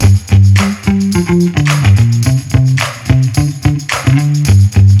You're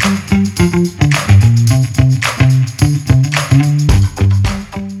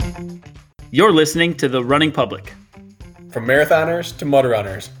listening to The Running Public. From marathoners to mud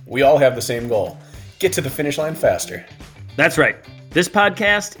runners, we all have the same goal: get to the finish line faster. That's right. This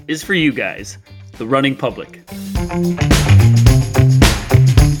podcast is for you guys, The Running Public.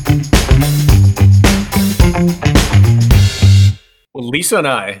 Well, Lisa and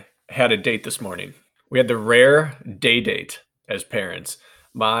I had a date this morning. We had the rare day date as parents.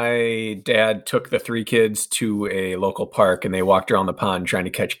 My dad took the three kids to a local park and they walked around the pond trying to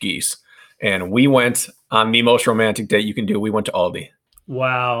catch geese. And we went on the most romantic date you can do. We went to Aldi.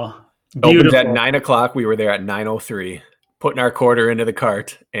 Wow. Opened at 9 o'clock. We were there at 9:03, putting our quarter into the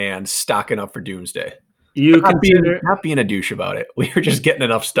cart and stocking up for doomsday. Not being a douche about it. We were just getting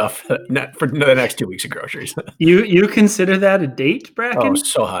enough stuff for the next 2 weeks of groceries. You consider that a date, Bracken? Oh,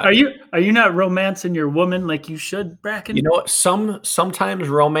 so hot. Are you not romancing your woman like you should, Bracken? You know what? Sometimes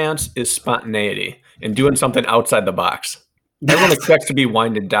romance is spontaneity and doing something outside the box. Everyone expects to be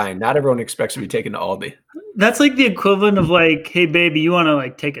wined and dined. Not everyone expects to be taken to Aldi. That's like the equivalent of like, hey, baby, you want to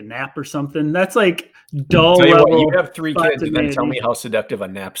like take a nap or something? That's like dull Tell you level. what, you have three kids and then tell me how seductive a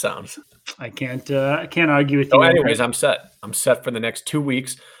nap sounds. I can't argue with you. So anyways, I'm set. I'm set for the next 2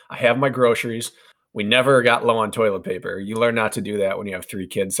 weeks. I have my groceries. We never got low on toilet paper. You learn not to do that when you have three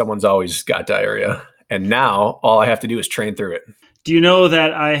kids. Someone's always got diarrhea. And now all I have to do is train through it. Do you know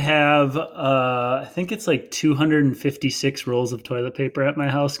that I have, I think it's like 256 rolls of toilet paper at my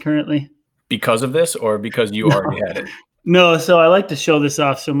house currently? Because of this or because you already had it? No, so I like to show this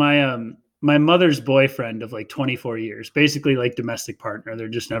off. So my mother's boyfriend of like 24 years, basically like domestic partner. They're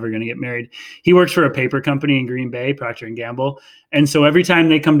just never going to get married. He works for a paper company in Green Bay, Procter & Gamble. And so every time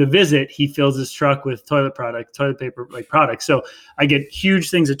they come to visit, he fills his truck with toilet paper like products. So I get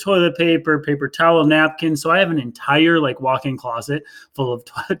huge things of toilet paper, paper towel, napkins. So I have an entire like walk-in closet full of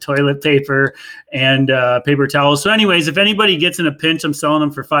toilet paper and paper towels. So anyways, if anybody gets in a pinch, I'm selling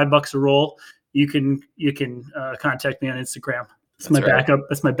them for $5 a roll. You can contact me on Instagram. That's my backup.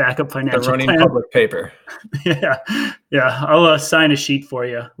 That's my backup financial plan. The running plan. public paper. Yeah. I'll sign a sheet for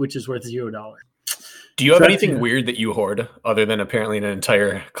you, which is worth $0. Do you have anything weird that you hoard other than apparently an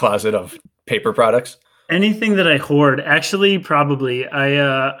entire closet of paper products? Anything that I hoard? Actually, probably.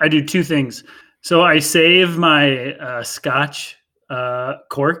 I do two things. So I save my Scotch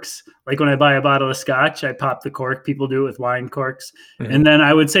corks. Like when I buy a bottle of Scotch, I pop the cork. People do it with wine corks. Mm-hmm. And then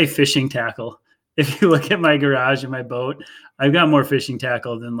I would say fishing tackle. If you look at my garage and my boat, I've got more fishing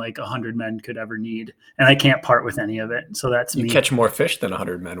tackle than like 100 men could ever need. And I can't part with any of it. So that's me. You catch more fish than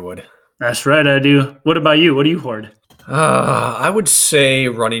 100 men would. That's right, I do. What about you? What do you hoard? I would say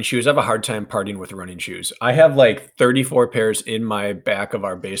running shoes. I have a hard time parting with running shoes. I have like 34 pairs in my back of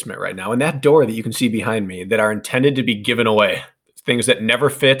our basement right now. And that door that you can see behind me that are intended to be given away. Things that never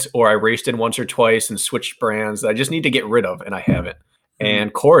fit or I raced in once or twice and switched brands that I just need to get rid of. And I haven't.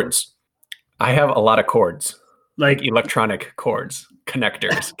 And cords. I have a lot of cords, like electronic cords,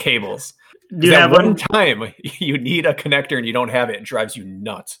 connectors, cables. Do you have one time you need a connector and you don't have it, it drives you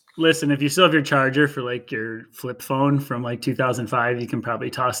nuts. Listen, if you still have your charger for like your flip phone from like 2005, you can probably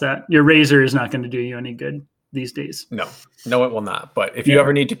toss that. Your razor is not going to do you any good these days. No, it will not. But if you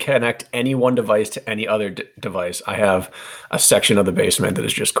ever need to connect any one device to any other device, I have a section of the basement that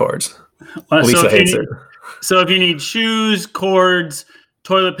is just cords. Lisa hates it. So if you need shoes, cords,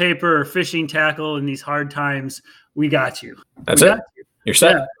 toilet paper, or fishing tackle in these hard times, we got you. That's it. You're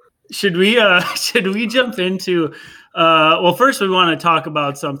set. Yeah. Should we jump into well, first we want to talk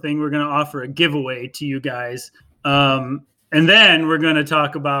about something. We're going to offer a giveaway to you guys. And then we're going to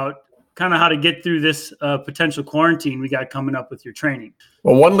talk about kind of how to get through this potential quarantine we got coming up with your training.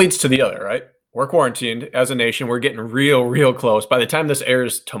 Well, one leads to the other, right? We're quarantined as a nation. We're getting real close. By the time this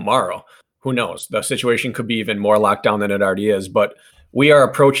airs tomorrow, who knows? The situation could be even more locked down than it already is, but we are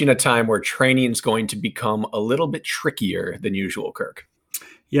approaching a time where training is going to become a little bit trickier than usual, Kirk.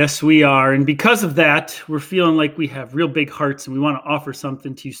 Yes, we are. And because of that, we're feeling like we have real big hearts and we want to offer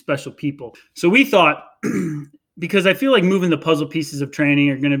something to you special people. So we thought, because I feel like moving the puzzle pieces of training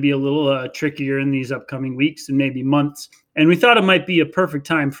are going to be a little trickier in these upcoming weeks and maybe months. And we thought it might be a perfect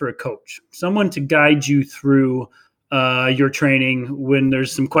time for a coach, someone to guide you through your training when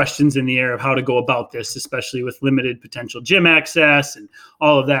there's some questions in the air of how to go about this, especially with limited potential gym access and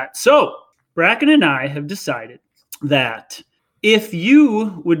all of that. So Bracken and I have decided that if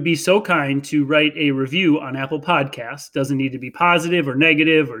you would be so kind to write a review on Apple Podcasts, doesn't need to be positive or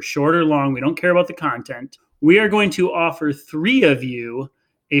negative or short or long. We don't care about the content. We are going to offer 3 of you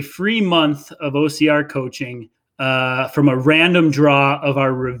a free month of OCR coaching from a random draw of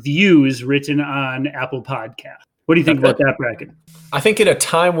our reviews written on Apple Podcasts. What do you think about that, Bracken? I think at a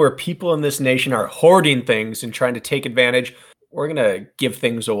time where people in this nation are hoarding things and trying to take advantage, we're going to give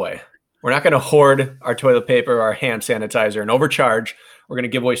things away. We're not going to hoard our toilet paper, our hand sanitizer, and overcharge. We're going to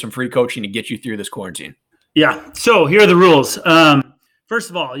give away some free coaching to get you through this quarantine. Yeah. So here are the rules. First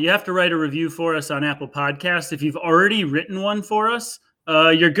of all, you have to write a review for us on Apple Podcasts. If you've already written one for us,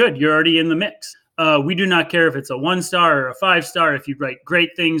 you're good. You're already in the mix. We do not care if it's a 1-star or a 5-star, if you write great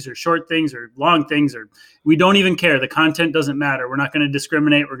things or short things or long things, or we don't even care. The content doesn't matter. We're not going to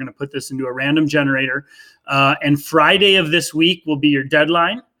discriminate. We're going to put this into a random generator. And Friday of this week will be your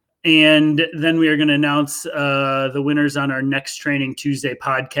deadline. And then we are going to announce the winners on our next Training Tuesday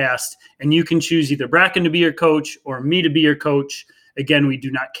podcast. And you can choose either Bracken to be your coach or me to be your coach. Again, we do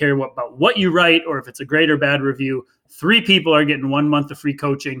not care about what you write or if it's a great or bad review. 3 people are getting 1 month of free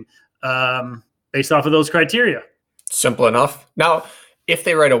coaching based off of those criteria. Simple enough. Now, if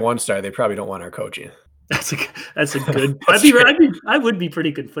they write a 1-star, they probably don't want our coaching. That's a good. I would be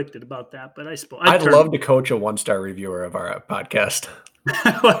pretty conflicted about that, but I suppose I'd love to coach a 1-star reviewer of our podcast.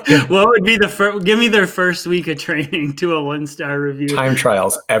 What would be the first? Give me their first week of training to a 1-star review. Time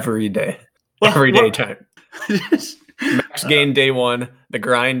trials every day. Every day time. Max gain day 1, the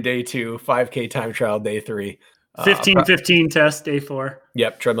grind day 2, 5K time trial day 3. 15 test day 4.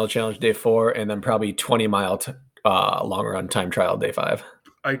 Yep, treadmill challenge day 4, and then probably 20-mile long run time trial day 5.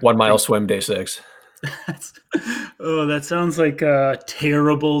 1 mile swim day 6. That sounds like a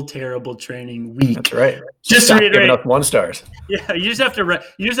terrible training week. That's right. Just stop giving us 1-stars. Yeah, you just have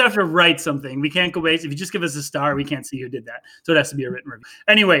to write something. We can't go based. If you just give us a star, we can't see who did that. So it has to be a written review.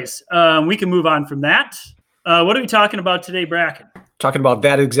 Anyways, we can move on from that. What are we talking about today, Bracken? Talking about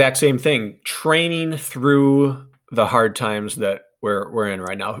that exact same thing. Training through the hard times that we're in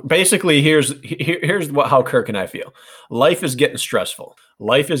right now. Basically, here's how Kirk and I feel. Life is getting stressful.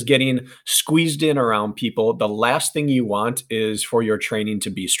 Life is getting squeezed in around people. The last thing you want is for your training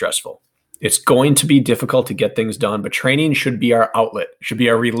to be stressful. It's going to be difficult to get things done, but training should be our outlet, should be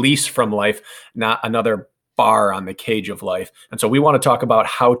a release from life, not another bar on the cage of life. And so we want to talk about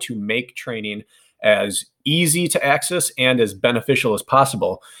how to make training as easy to access and as beneficial as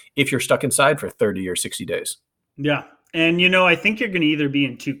possible if you're stuck inside for 30 or 60 days. Yeah. And, I think you're going to either be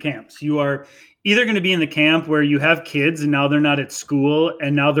in 2 camps. You are either going to be in the camp where you have kids and now they're not at school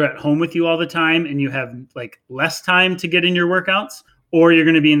and now they're at home with you all the time and you have less time to get in your workouts, or you're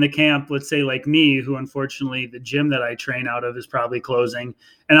going to be in the camp, let's say like me, who unfortunately the gym that I train out of is probably closing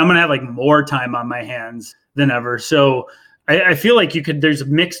and I'm going to have more time on my hands than ever. So I feel like there's a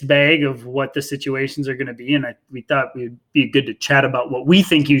mixed bag of what the situations are going to be. And we thought we'd be good to chat about what we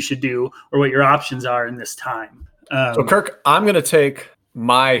think you should do or what your options are in this time. So Kirk, I'm going to take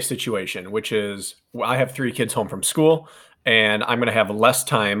my situation, which is I have 3 kids home from school and I'm going to have less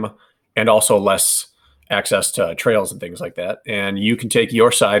time and also less access to trails and things like that. And you can take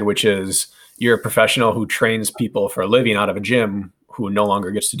your side, which is you're a professional who trains people for a living out of a gym who no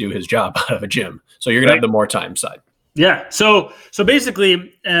longer gets to do his job out of a gym. So you're going to have the more time side. Yeah. So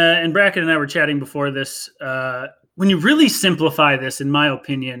basically, and Bracken and I were chatting before this, when you really simplify this, in our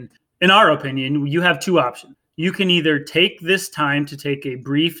opinion, you have 2 options. You can either take this time to take a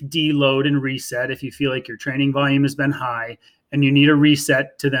brief deload and reset if you feel like your training volume has been high and you need a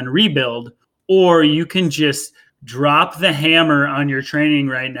reset to then rebuild, or you can just drop the hammer on your training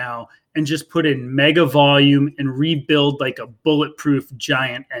right now and just put in mega volume and rebuild like a bulletproof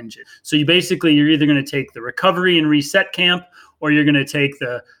giant engine. So you're either going to take the recovery and reset camp, or you're going to take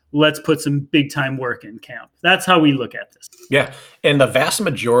the let's put some big time work in camp. That's how we look at this. Yeah. And the vast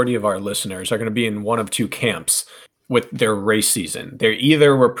majority of our listeners are going to be in one of 2 camps with their race season. They're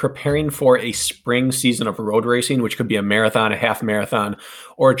either we're preparing for a spring season of road racing, which could be a marathon, a half marathon,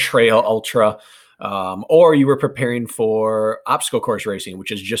 or a trail ultra. Or you were preparing for obstacle course racing,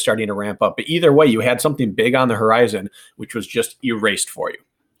 which is just starting to ramp up. But either way, you had something big on the horizon, which was just erased for you.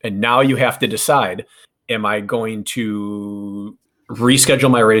 And now you have to decide, am I going to reschedule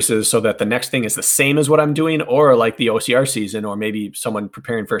my races so that the next thing is the same as what I'm doing, or like the OCR season, or maybe someone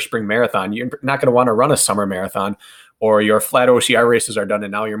preparing for a spring marathon, you're not going to want to run a summer marathon, or your flat OCR races are done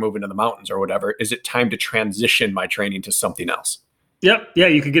and now you're moving to the mountains or whatever. Is it time to transition my training to something else? Yep. Yeah,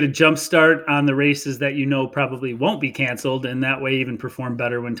 you could get a jump start on the races that probably won't be canceled, and that way even perform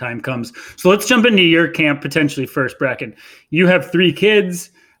better when time comes. So let's jump into your camp potentially first, Bracken. You have 3 kids.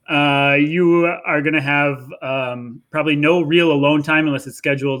 You are going to have probably no real alone time unless it's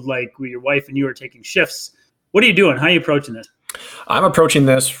scheduled like your wife and you are taking shifts. What are you doing? How are you approaching this? I'm approaching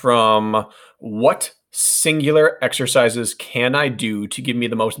this from what singular exercises can I do to give me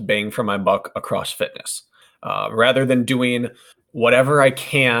the most bang for my buck across fitness? Rather than doing whatever I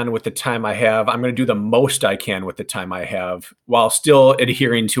can with the time I have, I'm going to do the most I can with the time I have while still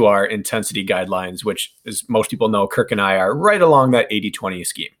adhering to our intensity guidelines, which, as most people know, Kirk and I are right along that 80-20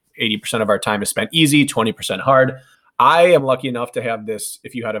 scheme. 80% of our time is spent easy, 20% hard. I am lucky enough to have this.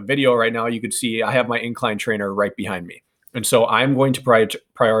 If you had a video right now, you could see I have my incline trainer right behind me. And so I'm going to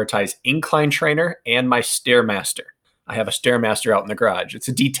prioritize incline trainer and my Stairmaster. I have a Stairmaster out in the garage. It's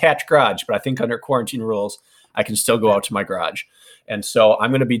a detached garage, but I think under quarantine rules, I can still go out to my garage. And so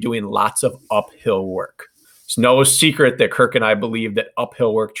I'm going to be doing lots of uphill work. It's no secret that Kirk and I believe that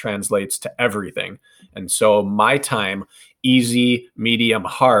uphill work translates to everything. And so my time, easy, medium,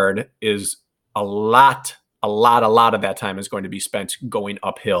 hard, is a lot of that time is going to be spent going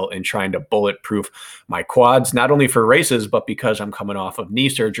uphill and trying to bulletproof my quads, not only for races, but because I'm coming off of knee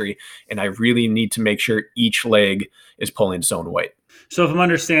surgery and I really need to make sure each leg is pulling its own weight. So if I'm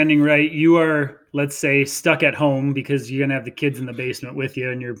understanding right, you are, let's say, stuck at home because you're going to have the kids in the basement with you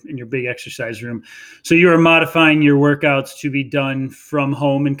in your big exercise room. So you are modifying your workouts to be done from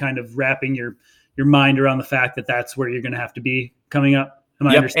home and kind of wrapping your mind around the fact that that's where you're going to have to be coming up.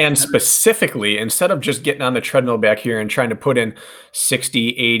 Yep. And specifically, instead of just getting on the treadmill back here and trying to put in 60,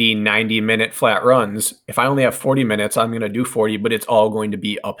 80, 90-minute flat runs, if I only have 40 minutes, I'm going to do 40, but it's all going to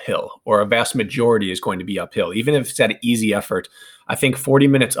be uphill, or a vast majority is going to be uphill. Even if it's at an easy effort, I think 40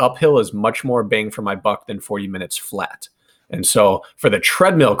 minutes uphill is much more bang for my buck than 40 minutes flat. And so for the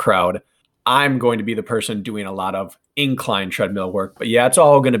treadmill crowd, I'm going to be the person doing a lot of incline treadmill work. But yeah, it's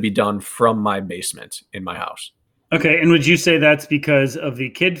all going to be done from my basement in my house. Okay. And would you say that's because of the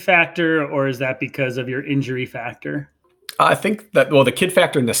kid factor, or is that because of your injury factor? I think that, well, the kid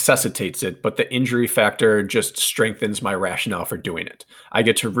factor necessitates it, but the injury factor just strengthens my rationale for doing it. I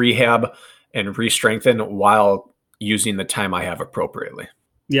get to rehab and re-strengthen while using the time I have appropriately.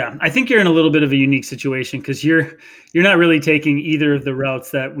 Yeah, I think you're in a little bit of a unique situation because you're not really taking either of the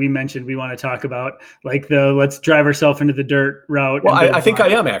routes that we mentioned we want to talk about, like the let's drive ourselves into the dirt route. Well, I think I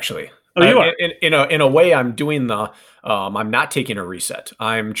am actually. Oh, you are? In a way, I'm doing I'm not taking a reset.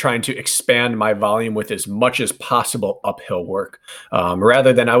 I'm trying to expand my volume with as much as possible uphill work,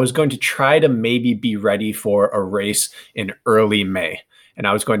 rather than I was going to try to maybe be ready for a race in early May. And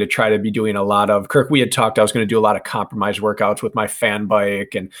I was going to try to be doing a lot of, Kirk, we had talked, I was going to do a lot of compromise workouts with my fan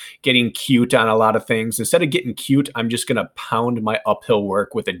bike and getting cute on a lot of things. Instead of getting cute, I'm just going to pound my uphill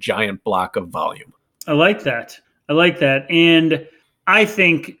work with a giant block of volume. I like that. And I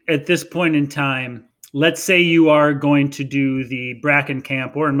think at this point in time, let's say you are going to do the Bracken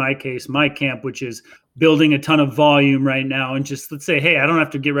camp, or in my case, my camp, which is building a ton of volume right now. And just let's say, hey, I don't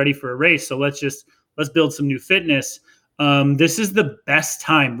have to get ready for a race. So let's build some new fitness. This is the best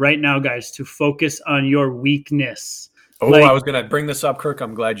time right now, guys, to focus on your weakness. Oh, I was going to bring this up, Kirk.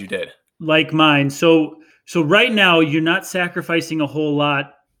 I'm glad you did. Like mine. So right now you're not sacrificing a whole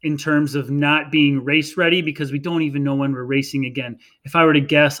lot in terms of not being race ready, because we don't even know when we're racing again. If I were to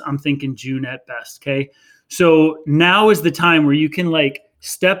guess, I'm thinking June at best. Okay. So now is the time where you can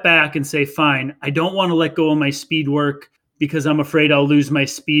step back and say, fine, I don't want to let go of my speed work because I'm afraid I'll lose my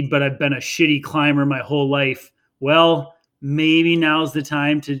speed, but I've been a shitty climber my whole life. Well, maybe now's the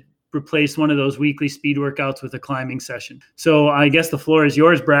time to replace one of those weekly speed workouts with a climbing session. So I guess the floor is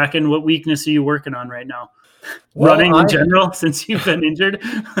yours, Bracken. What weakness are you working on right now? Well, running in general, since you've been injured?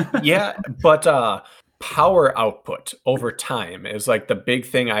 Yeah, but power output over time is like the big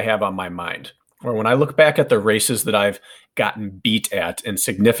thing I have on my mind. Or when I look back at the races that I've gotten beat at, and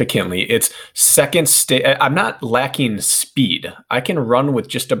significantly, it's I'm not lacking speed. I can run with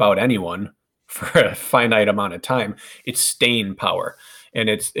just about anyone for a finite amount of time. It's staying power. And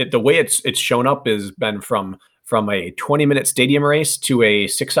the way it's shown up has been from a 20-minute stadium race to a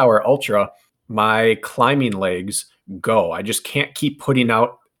 6-hour ultra. My climbing legs go. I just can't keep putting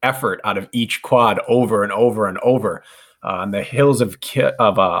out effort out of each quad over and over and over. On the hills of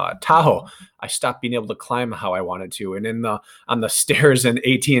Tahoe, I stopped being able to climb how I wanted to. And on the stairs in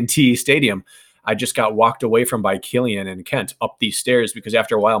AT&T Stadium, I just got walked away from by Killian and Kent up these stairs because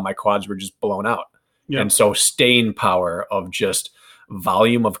after a while, my quads were just blown out. Yep. And so staying power of just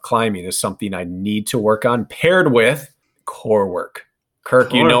volume of climbing is something I need to work on, paired with core work.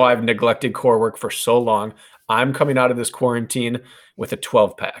 Kirk, you know I've neglected core work for so long. I'm coming out of this quarantine with a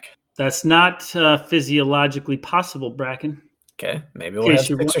 12-pack. That's not physiologically possible, Bracken. Okay, maybe we'll have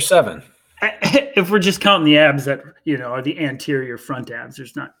 6 or 7. If we're just counting the abs that are the anterior front abs,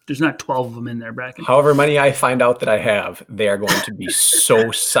 there's not 12 of them in there, Bracken. However many I find out that I have, they are going to be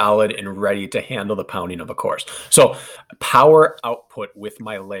so solid and ready to handle the pounding of a course. So power output with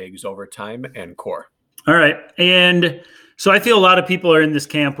my legs over time and core. All right, and So I feel a lot of people are in this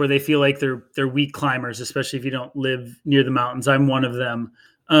camp where they feel like they're weak climbers, especially if you don't live near the mountains. I'm one of them.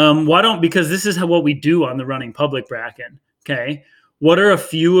 Because this is what we do on the Running Public Bracken. Okay. What are a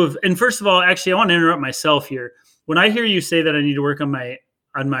few of, and first of all, actually, I want to interrupt myself here. When I hear you say that I need to work on my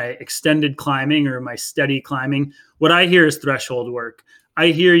extended climbing or my steady climbing, what I hear is threshold work. I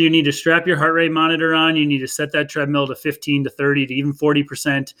hear you need to strap your heart rate monitor on. You need to set that treadmill to 15 to 30 to even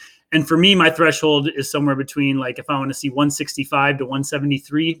 40%. And for me, my threshold is somewhere between, like, if I want to see 165 to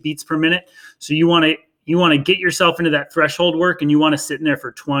 173 beats per minute. So you want to get yourself into that threshold work, and you want to sit in there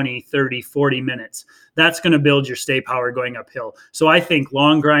for 20, 30, 40 minutes. That's going to build your stay power going uphill. So I think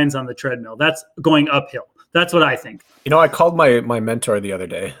long grinds on the treadmill, that's going uphill. That's what I think. I called my mentor the other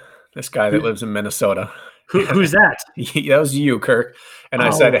day, this guy that lives in Minnesota. Who's that? That was you, Kirk. And I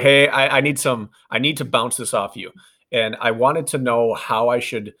said, hey, I need to bounce this off you. And I wanted to know how I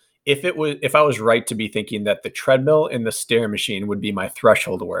should, if I was right to be thinking that the treadmill and the stair machine would be my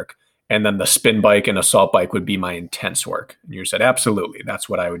threshold work, and then the spin bike and assault bike would be my intense work. And you said, absolutely, that's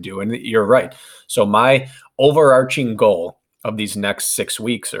what I would do. And you're right. So my overarching goal of these next 6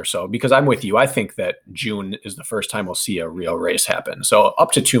 weeks or so, because I'm with you, I think that June is the first time we'll see a real race happen. So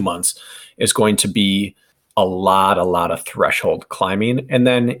up to 2 months is going to be a lot of threshold climbing, and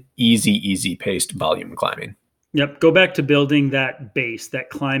then easy paced volume climbing. Yep. Go back to building that base, that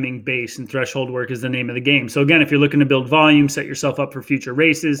climbing base, and threshold work is the name of the game. So again, if you're looking to build volume, set yourself up for future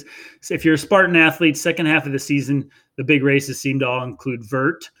races. So if you're a Spartan athlete, second half of the season, the big races seem to all include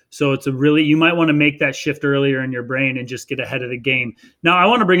vert. So you might want to make that shift earlier in your brain and just get ahead of the game. Now, I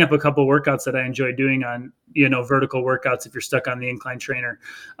want to bring up a couple of workouts that I enjoy doing on, vertical workouts if you're stuck on the incline trainer.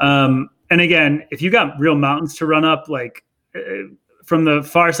 And again, if you got real mountains to run up, like from the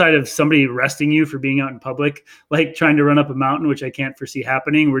far side of somebody arresting you for being out in public, like trying to run up a mountain, which I can't foresee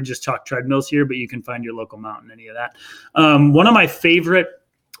happening. We're just talk treadmills here, but you can find your local mountain, any of that. One of my favorite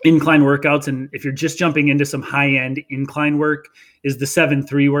incline workouts, and if you're just jumping into some high-end incline work, is the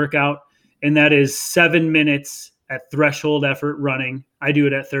 7-3 workout. And that is 7 minutes at threshold effort running. I do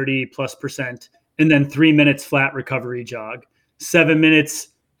it at 30+%. And then 3 minutes flat recovery jog. 7 minutes,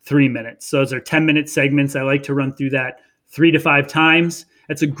 3 minutes. So those are 10-minute segments. I like to run through that 3 to 5 times.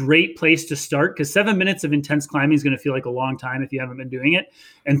 That's a great place to start, because 7 minutes of intense climbing is going to feel like a long time if you haven't been doing it.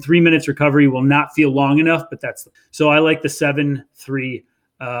 And 3 minutes recovery will not feel long enough, so I like the 7-3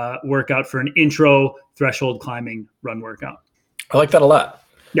 workout for an intro threshold climbing run workout. I like that a lot.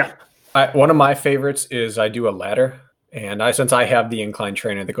 Yeah. One of my favorites is I do a ladder. And since I have the incline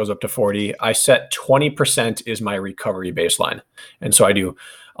trainer that goes up to 40, I set 20% is my recovery baseline. And so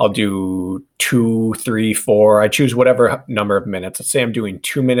I'll do 2, 3, 4. I choose whatever number of minutes. Let's say I'm doing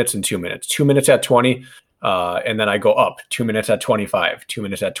 2 minutes and 2 minutes, 2 minutes at 20. And then I go up 2 minutes at 25, 2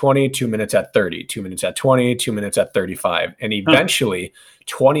 minutes at 20, 2 minutes at 30, 2 minutes at 20, 2 minutes at 35. And eventually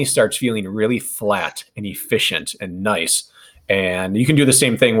 20 starts feeling really flat and efficient and nice. And you can do the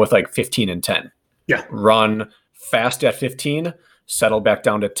same thing with like 15 and 10. Yeah. Run fast at 15, settle back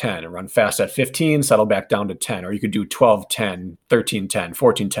down to 10, run fast at 15, settle back down to 10. Or you could do 12, 10, 13, 10,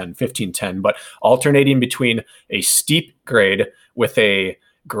 14, 10, 15, 10, but alternating between a steep grade with a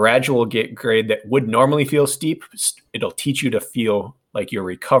gradual grade that would normally feel steep. It'll teach you to feel like you're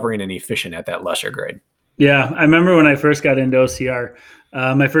recovering and efficient at that lesser grade. Yeah. I remember when I first got into OCR,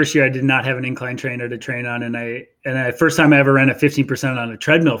 my first year, I did not have an incline trainer to train on. And I first time I ever ran at 15% on a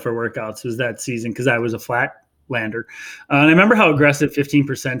treadmill for workouts was that season, because I was a flat lander. And I remember how aggressive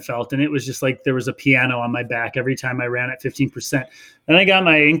 15% felt. And it was just like there was a piano on my back every time I ran at 15%. Then I got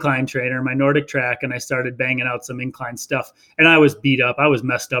my incline trainer, my Nordic track, and I started banging out some incline stuff. And I was beat up. I was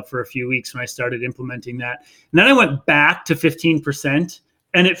messed up for a few weeks when I started implementing that. And then I went back to 15%.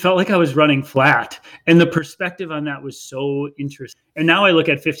 And it felt like I was running flat. And the perspective on that was so interesting. And now I look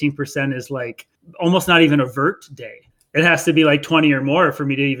at 15% as like almost not even a vert day. It has to be like 20 or more for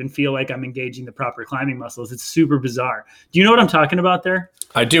me to even feel like I'm engaging the proper climbing muscles. It's super bizarre. Do you know what I'm talking about there?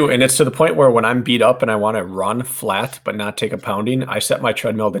 I do. And it's to the point where when I'm beat up and I want to run flat but not take a pounding, I set my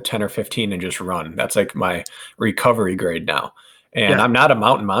treadmill to 10 or 15 and just run. That's like my recovery grade now. And yeah. I'm not a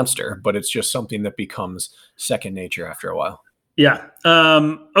mountain monster, but it's just something that becomes second nature after a while. Yeah.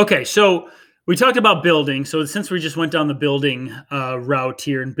 Okay. So we talked about building. So since we just went down the building route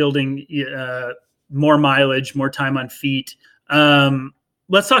here and building more mileage, more time on feet,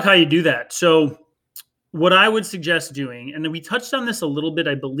 let's talk how you do that. So what I would suggest doing, and we touched on this a little bit,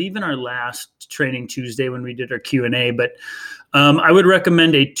 I believe, in our last Training Tuesday when we did our Q&A, but I would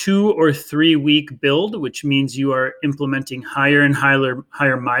recommend a 2 or 3 week build, which means you are implementing higher and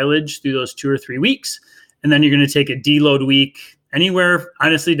higher mileage through those 2 or 3 weeks. And then you're going to take a deload week anywhere.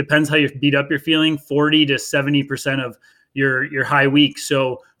 Honestly, depends how beat up you're feeling. 40 to 70% of your high weeks.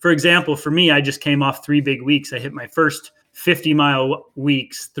 So for example, for me, I just came off 3 big weeks. I hit my first 50-mile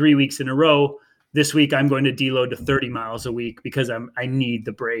weeks 3 weeks in a row. This week I'm going to deload to 30 miles a week because I need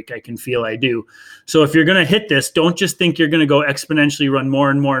the break. I can feel I do. So if you're going to hit this, don't just think you're going to go exponentially run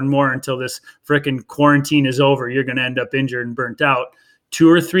more and more and more until this frickin' quarantine is over. You're going to end up injured and burnt out. 2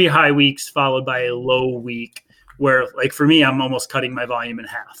 or 3 high weeks followed by a low week where, like for me, I'm almost cutting my volume in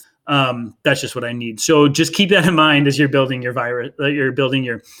half. That's just what I need. So just keep that in mind as you're building your virus. You're building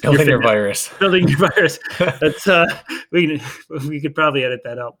your virus. Building your virus. That's we could probably edit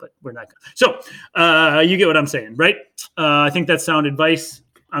that out, but we're not going. So you get what I'm saying, right? I think that's sound advice.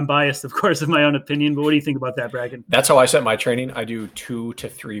 I'm biased, of course, of my own opinion, but what do you think about that, Bracken? That's how I set my training. I do 2 to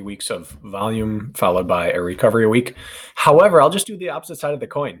 3 weeks of volume followed by a recovery week. However, I'll just do the opposite side of the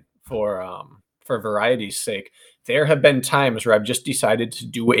coin for variety's sake. There have been times where I've just decided to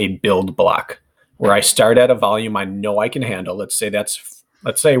do a build block where I start at a volume I know I can handle. Let's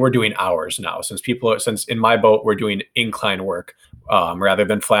say we're doing hours now, since in my boat, we're doing incline work rather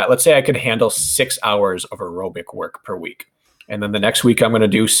than flat. Let's say I could handle 6 hours of aerobic work per week. And then the next week I'm going to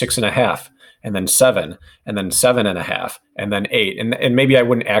do 6.5, and then 7, and then 7.5, and then 8. And maybe I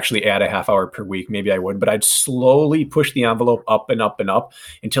wouldn't actually add a half hour per week. Maybe I would, but I'd slowly push the envelope up and up and up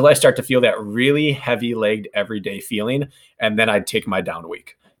until I start to feel that really heavy legged everyday feeling. And then I'd take my down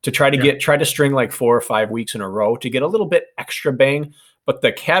week to try to string like 4 or 5 weeks in a row to get a little bit extra bang. But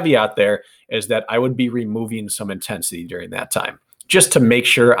the caveat there is that I would be removing some intensity during that time, just to make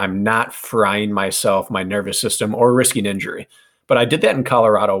sure I'm not frying myself, my nervous system, or risking injury. But I did that in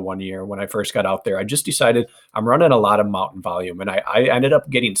Colorado one year when I first got out there. I just decided I'm running a lot of mountain volume, and I ended up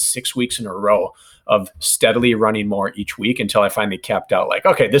getting 6 weeks in a row of steadily running more each week until I finally capped out like,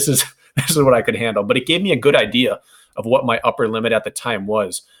 okay, this is what I could handle. But it gave me a good idea of what my upper limit at the time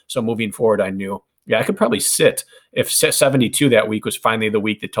was. So moving forward, I knew, I could probably sit. If 72 that week was finally the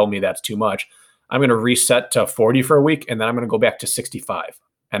week that told me that's too much, I'm going to reset to 40 for a week, and then I'm going to go back to 65.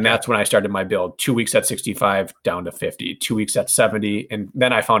 And that's when I started my build. 2 weeks at 65, down to 50, 2 weeks at 70. And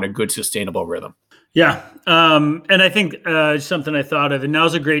then I found a good sustainable rhythm. Yeah. And I think something I thought of, and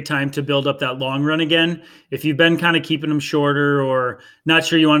now's a great time to build up that long run again. If you've been kind of keeping them shorter or not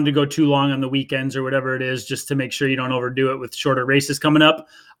sure you wanted to go too long on the weekends or whatever it is, just to make sure you don't overdo it with shorter races coming up,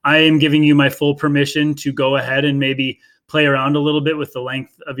 I am giving you my full permission to go ahead and maybe play around a little bit with the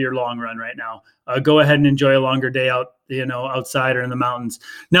length of your long run right now. Go ahead and enjoy a longer day out, outside or in the mountains.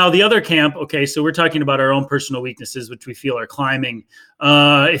 Now, the other camp, okay, so we're talking about our own personal weaknesses, which we feel are climbing.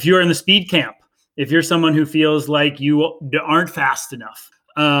 If you're in the speed camp, if you're someone who feels like you aren't fast enough,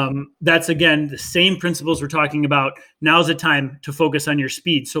 that's, again, the same principles we're talking about. Now's the time to focus on your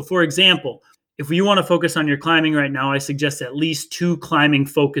speed. So, for example, if you want to focus on your climbing right now, I suggest at least 2 climbing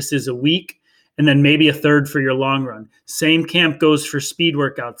focuses a week, and then maybe a third for your long run. Same camp goes for speed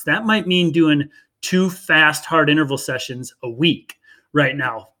workouts. That might mean doing 2 fast, hard interval sessions a week right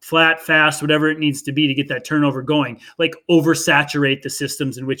now. Flat, fast, whatever it needs to be to get that turnover going. Like oversaturate the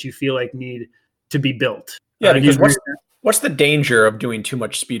systems in which you feel like need to be built. Yeah, because what's the danger of doing too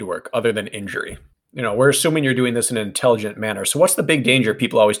much speed work other than injury? We're assuming you're doing this in an intelligent manner. So what's the big danger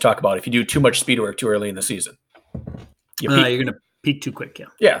people always talk about if you do too much speed work too early in the season? You're going to peak too quick.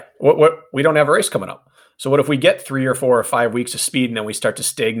 Yeah. What we don't have a race coming up. So what if we get 3 or 4 or 5 weeks of speed and then we start to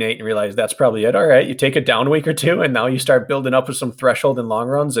stagnate and realize that's probably it? All right. You take a down week or 2 and now you start building up with some threshold and long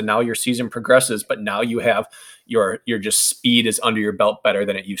runs and now your season progresses, but now you have your just speed is under your belt better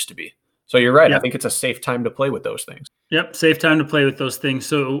than it used to be. So you're right. Yep. I think it's a safe time to play with those things. Yep. Safe time to play with those things.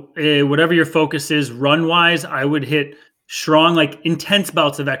 So whatever your focus is run wise, I would hit strong, like intense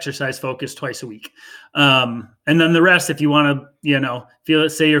bouts of exercise focus twice a week. And then the rest, if you want to, feel it,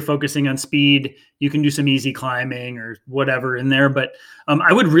 say you're focusing on speed, you can do some easy climbing or whatever in there. But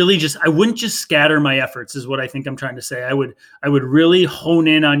I wouldn't just scatter my efforts is what I think I'm trying to say. I would really hone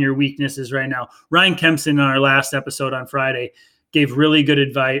in on your weaknesses right now. Ryan Kempson on our last episode on Friday gave really good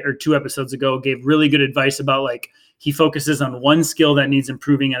advice, or 2 episodes ago, gave really good advice about like, he focuses on one skill that needs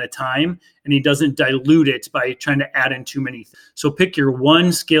improving at a time, and he doesn't dilute it by trying to add in too many. So pick your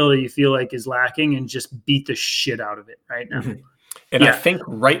one skill that you feel like is lacking and just beat the shit out of it right now. Mm-hmm. And I think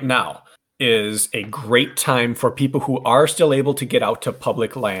right now is a great time for people who are still able to get out to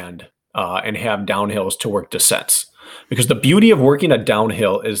public land and have downhills to work descents. Because the beauty of working a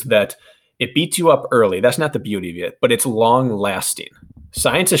downhill is that it beats you up early. That's not the beauty of it, but it's long lasting.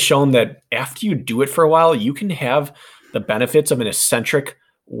 Science has shown that after you do it for a while, you can have the benefits of an eccentric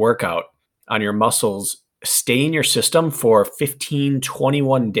workout on your muscles stay in your system for 15,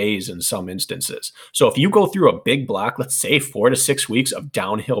 21 days in some instances. So if you go through a big block, let's say 4 to 6 weeks of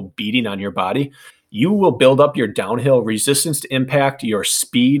downhill beating on your body, you will build up your downhill resistance to impact, your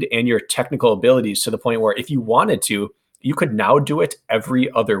speed, and your technical abilities to the point where if you wanted to, you could now do it every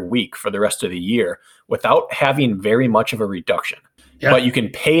other week for the rest of the year without having very much of a reduction. Yeah. But you can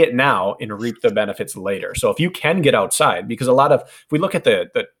pay it now and reap the benefits later. So if you can get outside, because if we look at the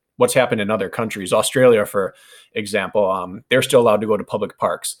what's happened in other countries, Australia, for example, they're still allowed to go to public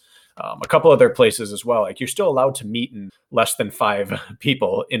parks. A couple other places as well. Like, you're still allowed to meet in less than 5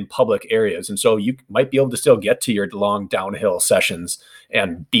 people in public areas. And so you might be able to still get to your long downhill sessions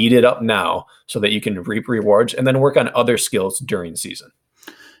and beat it up now so that you can reap rewards and then work on other skills during season.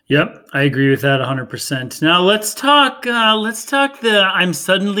 Yep, I agree with that 100%. Now let's talk the I'm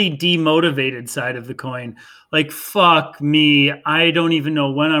suddenly demotivated side of the coin. Like, fuck me, I don't even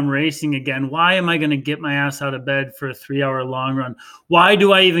know when I'm racing again. Why am I going to get my ass out of bed for a 3-hour long run? Why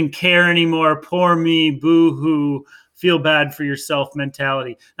do I even care anymore? Poor me, boo-hoo, feel bad for yourself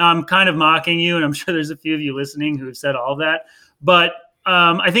mentality. Now, I'm kind of mocking you, and I'm sure there's a few of you listening who have said all of that, but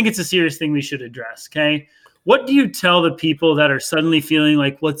I think it's a serious thing we should address, okay? What do you tell the people that are suddenly feeling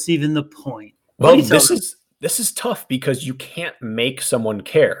like, what's even the point? Well, this is tough because you can't make someone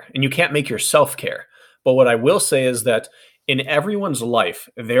care and you can't make yourself care. But what I will say is that in everyone's life,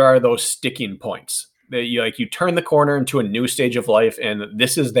 there are those sticking points that you turn the corner into a new stage of life. And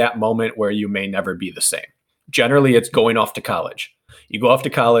this is that moment where you may never be the same. Generally, it's going off to college. You go off to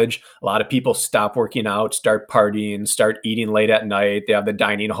college, a lot of people stop working out, start partying, start eating late at night. They have the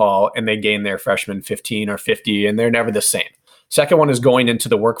dining hall and they gain their freshman 15 or 50 and they're never the same. Second one is going into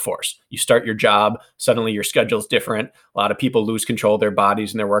the workforce. You start your job, suddenly your schedule's different. A lot of people lose control of their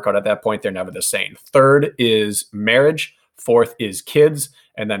bodies and their workout at that point. They're never the same. Third is marriage. Fourth is kids.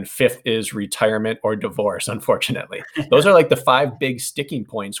 And then fifth is retirement or divorce, unfortunately. Those are like the 5 big sticking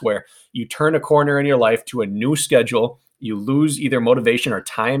points where you turn a corner in your life to a new schedule. You lose either motivation or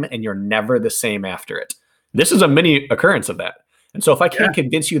time, and you're never the same after it. This is a mini occurrence of that. And so if I can't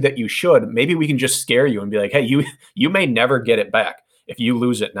convince you that you should, maybe we can just scare you and be like, hey, you may never get it back if you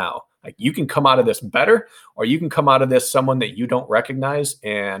lose it now. Like, you can come out of this better, or you can come out of this someone that you don't recognize,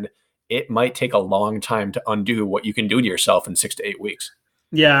 and it might take a long time to undo what you can do to yourself in 6 to 8 weeks.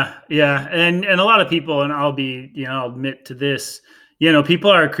 Yeah. And a lot of people, and I'll admit to this,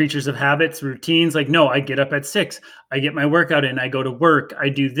 people are creatures of habits, routines. Like, no, I get up at 6, I get my workout in, I go to work, I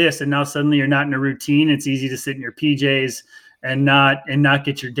do this. And now suddenly you're not in a routine. It's easy to sit in your PJs and not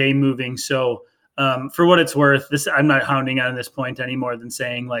get your day moving. So for what it's worth, I'm not hounding on this point any more than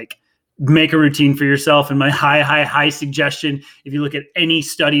saying, like, make a routine for yourself. And my high suggestion, if you look at any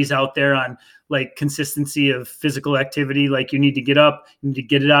studies out there on like consistency of physical activity, like, you need to get up, you need to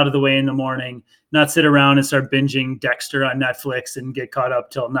get it out of the way in the morning, not sit around and start binging Dexter on Netflix and get caught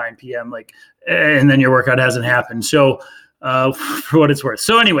up till 9 p.m. Like, and then your workout hasn't happened. So for what it's worth.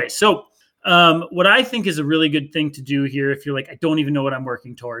 So anyway, what I think is a really good thing to do here, if you're like, I don't even know what I'm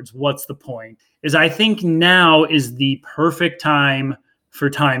working towards, what's the point, is I think now is the perfect time for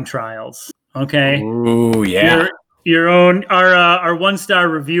time trials. Okay. Ooh, yeah. Your own, our 1-star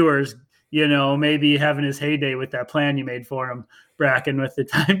reviewers, maybe having his heyday with that plan you made for him, Bracken, with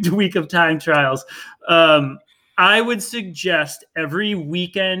the week of time trials. I would suggest every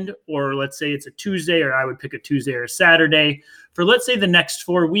weekend, or let's say it's a Tuesday, or I would pick a Tuesday or a Saturday. For, let's say, the next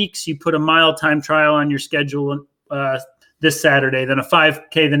 4 weeks, you put a mile time trial on your schedule this Saturday, then a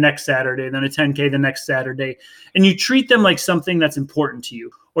 5K the next Saturday, then a 10K the next Saturday. And you treat them like something that's important to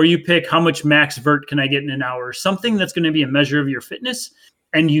you. Or you pick, how much max vert can I get in an hour? Something that's going to be a measure of your fitness.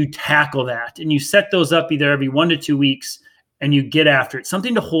 And you tackle that. And you set those up either every 1 to 2 weeks, and you get after it.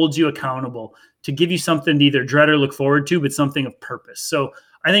 Something to hold you accountable, to give you something to either dread or look forward to, but something of purpose. So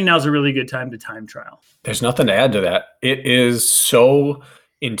I think now's a really good time to time trial. There's nothing to add to that. It is so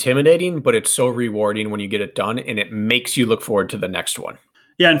intimidating, but it's so rewarding when you get it done, and it makes you look forward to the next one.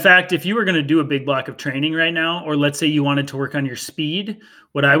 Yeah. In fact, if you were going to do a big block of training right now, or let's say you wanted to work on your speed,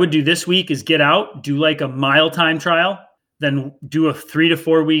 what I would do this week is get out, do like a mile time trial, then do a 3 to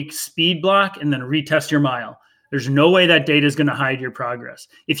 4 week speed block, and then retest your mile. There's no way that data is going to hide your progress.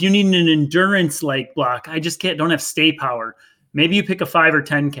 If you need an endurance like block, don't have stay power. Maybe you pick a 5 or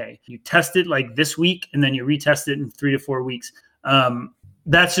 10K. You test it like this week, and then you retest it in 3 to 4 weeks.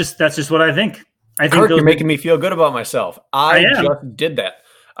 That's just what I think. Kirk, you're making me feel good about myself. I just did that.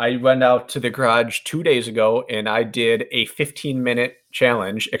 I went out to the garage 2 days ago, and I did a 15-minute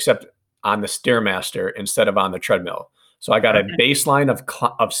challenge, except on the Stairmaster instead of on the treadmill. So I got a baseline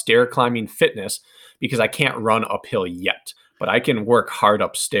of stair climbing fitness, because I can't run uphill yet, but I can work hard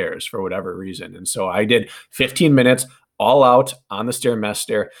upstairs for whatever reason. And so I did 15 minutes. all out on the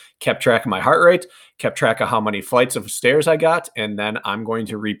Stairmaster, kept track of my heart rate, kept track of how many flights of stairs I got, and then I'm going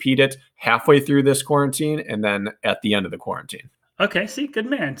to repeat it halfway through this quarantine and then at the end of the quarantine. Okay, see, good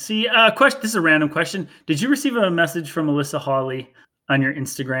man. See, question. This is a random question. Did you receive a message from Alyssa Hawley on your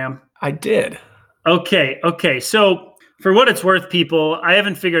Instagram? I did. Okay. So for what it's worth, people, I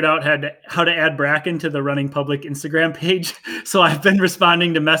haven't figured out how to add Bracken to the Running Public Instagram page. So I've been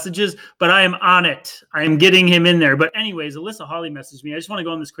responding to messages, but I am on it. I am getting him in there. But anyways, Alyssa Hawley messaged me. I just want to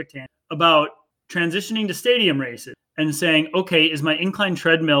go on this quick tangent about transitioning to stadium races and saying, okay, is my incline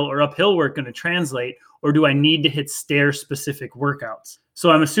treadmill or uphill work going to translate, or do I need to hit stair-specific workouts?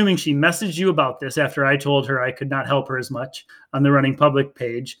 So I'm assuming she messaged you about this after I told her I could not help her as much on the Running Public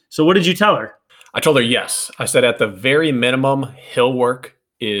page. So what did you tell her? I told her yes. I said at the very minimum, hill work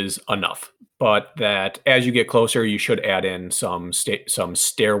is enough, but that as you get closer, you should add in some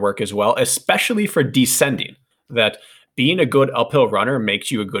stair work as well, especially for descending. That being a good uphill runner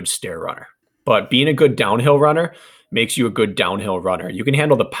makes you a good stair runner, but being a good downhill runner makes you a good downhill runner. You can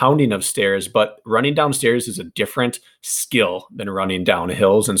handle the pounding of stairs, but running downstairs is a different skill than running down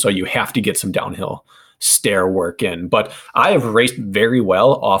hills, and so you have to get some downhill stair work in. But I have raced very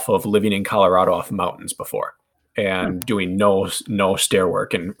well off of living in Colorado off mountains before and doing no stair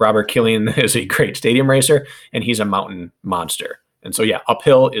work. And Robert Killian is a great stadium racer, and he's a mountain monster. And so, yeah,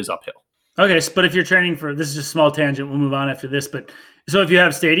 uphill is uphill. Okay, but if you're training for, this is just a small tangent, we'll move on after this. But so if you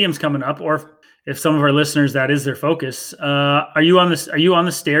have stadiums coming up, or if some of our listeners, that is their focus, are you on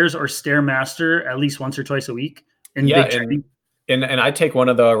the stairs or Stairmaster at least once or twice a week in big training? And I take one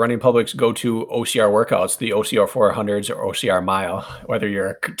of the Running Public's go-to OCR workouts, the OCR 400s or OCR mile, whether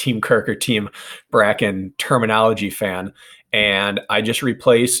you're a Team Kirk or Team Bracken terminology fan. And I just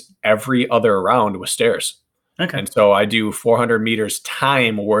replace every other round with stairs. Okay. And so I do 400 meters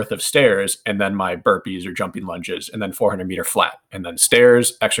time worth of stairs, and then my burpees or jumping lunges, and then 400 meter flat, and then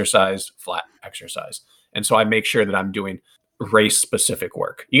stairs, exercise, flat, exercise. And so I make sure that I'm doing race specific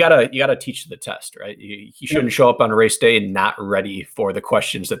work. You gotta teach the test, right? You shouldn't show up on race day and not ready for the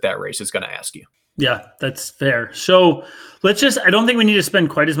questions that race is going to ask you. Yeah, that's fair. So I don't think we need to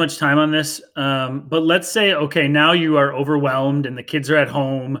spend quite as much time on this. But let's say, okay, now you are overwhelmed and the kids are at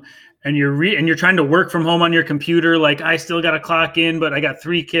home and you're trying to work from home on your computer. Like, I still got to clock in, but I got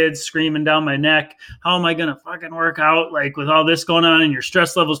 3 kids screaming down my neck. How am I going to fucking work out? Like, with all this going on and your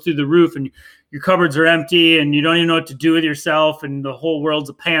stress levels through the roof and your cupboards are empty and you don't even know what to do with yourself and the whole world's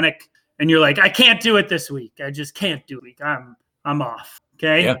a panic. And you're like, I can't do it this week. I just can't do it. I'm off.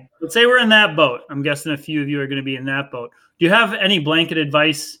 Okay. Yeah. Let's say we're in that boat. I'm guessing a few of you are going to be in that boat. Do you have any blanket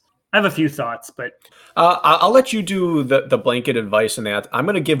advice? I have a few thoughts, but I'll let you do the blanket advice in that. I'm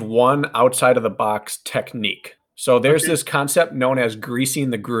going to give one outside of the box technique. So there's this concept known as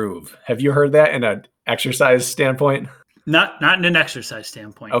greasing the groove. Have you heard that in an exercise standpoint? Not in an exercise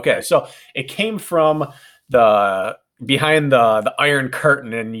standpoint. Okay. So it came from behind the Iron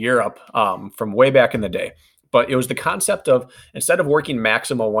Curtain in Europe from way back in the day. But it was the concept of, instead of working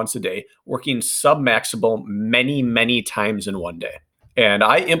maximal once a day, working submaximal many, many times in one day. And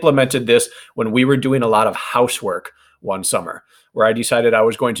I implemented this when we were doing a lot of housework one summer, where I decided I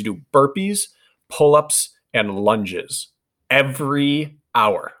was going to do burpees, pull-ups, and lunges every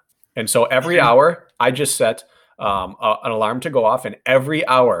hour. And so every hour, I just set an alarm to go off. And every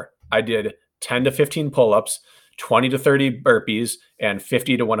hour, I did 10 to 15 pull-ups, 20 to 30 burpees, and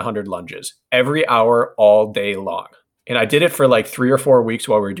 50 to 100 lunges every hour all day long. And I did it for like 3 or 4 weeks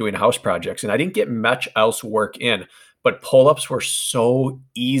while we were doing house projects. And I didn't get much else work in, but pull-ups were so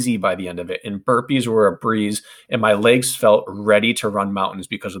easy by the end of it. And burpees were a breeze. And my legs felt ready to run mountains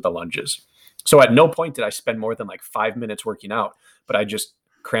because of the lunges. So at no point did I spend more than like 5 minutes working out, but I just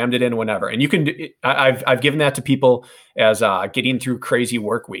crammed it in whenever. And you can do, I've given that to people as getting through crazy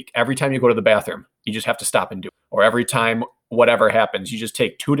work week. Every time you go to the bathroom, you just have to stop and do it. Or every time whatever happens, you just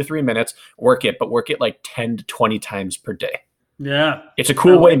take 2 to 3 minutes, work it like 10 to 20 times per day. Yeah. It's a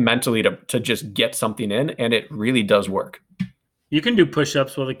cool way mentally to just get something in, and it really does work. You can do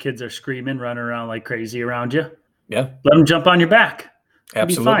push-ups while the kids are screaming, running around like crazy around you. Yeah. Let them jump on your back.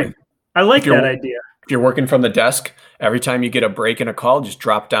 Absolutely. Be fine. I like that idea. If you're working from the desk, every time you get a break in a call, just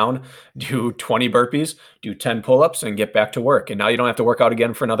drop down, do 20 burpees, do 10 pull-ups, and get back to work. And now you don't have to work out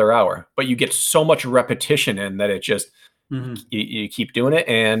again for another hour. But you get so much repetition in that it just, you keep doing it.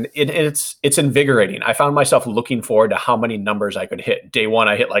 And it's invigorating. I found myself looking forward to how many numbers I could hit. Day one,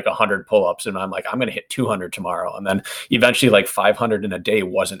 I hit like 100 pull-ups, and I'm like, I'm going to hit 200 tomorrow. And then eventually like 500 in a day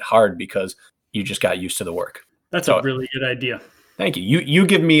wasn't hard because you just got used to the work. That's a really good idea. Thank you. You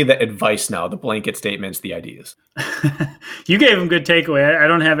give me the advice now, the blanket statements, the ideas. You gave them good takeaway. I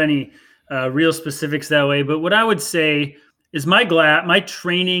don't have any real specifics that way. But what I would say is my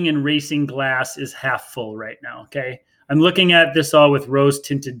training and racing glass is half full right now. Okay. I'm looking at this all with rose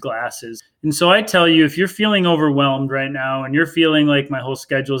tinted glasses. And so I tell you, if you're feeling overwhelmed right now and you're feeling like my whole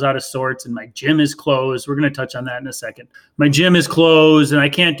schedule is out of sorts and my gym is closed, we're going to touch on that in a second. My gym is closed and I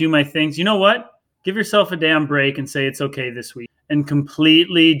can't do my things. You know what? Give yourself a damn break and say it's okay this week and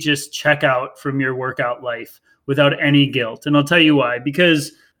completely just check out from your workout life without any guilt. And I'll tell you why,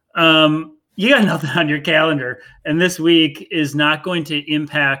 because you got nothing on your calendar and this week is not going to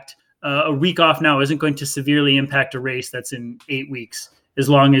impact a week off now isn't going to severely impact a race that's in 8 weeks, as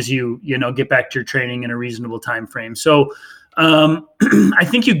long as you get back to your training in a reasonable time frame. So I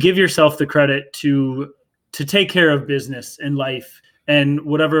think you give yourself the credit to take care of business and life and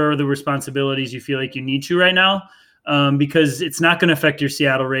whatever the responsibilities you feel like you need to right now, because it's not going to affect your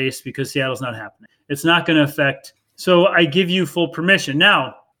Seattle race because Seattle's not happening. It's not going to affect. So I give you full permission.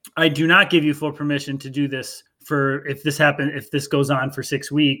 Now, I do not give you full permission to do this if this goes on for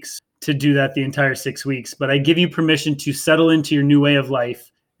 6 weeks, to do that the entire 6 weeks. But I give you permission to settle into your new way of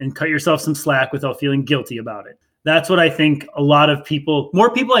life and cut yourself some slack without feeling guilty about it. That's what I think a lot of people, more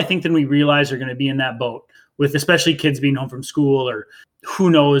people I think than we realize, are going to be in that boat with, especially kids being home from school, or who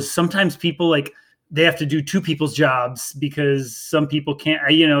knows, sometimes people like they have to do two people's jobs because some people can't,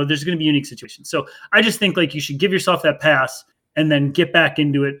 there's going to be unique situations. So I just think like you should give yourself that pass and then get back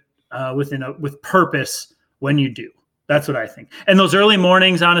into it with purpose when you do. That's what I think. And those early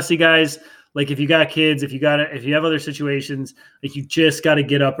mornings, honestly, guys, like if you got kids, if you have other situations, like you just got to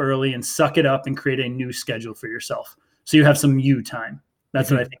get up early and suck it up and create a new schedule for yourself so you have some you time.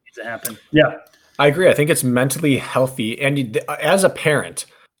 That's what I think needs to happen. Yeah. I agree. I think it's mentally healthy. And as a parent,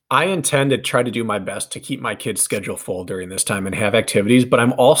 I intend to try to do my best to keep my kids' schedule full during this time and have activities, but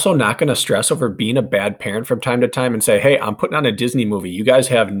I'm also not going to stress over being a bad parent from time to time and say, hey, I'm putting on a Disney movie. You guys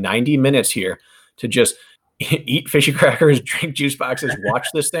have 90 minutes here to just eat fishy crackers, drink juice boxes, watch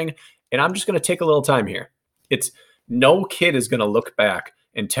this thing. And I'm just going to take a little time here. No kid is going to look back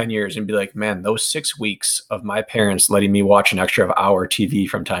in 10 years and be like, man, those 6 weeks of my parents letting me watch an extra hour TV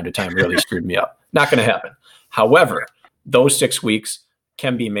from time to time really screwed me up. Not going to happen. However, those 6 weeks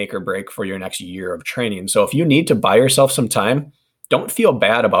can be make or break for your next year of training. So if you need to buy yourself some time, don't feel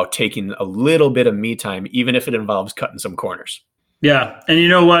bad about taking a little bit of me time, even if it involves cutting some corners. Yeah. And you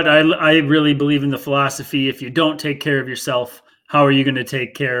know what? I really believe in the philosophy, if you don't take care of yourself, how are you going to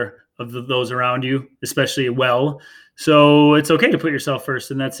take care of those around you, especially well? So it's okay to put yourself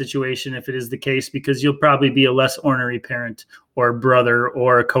first in that situation if it is the case, because you'll probably be a less ornery parent or brother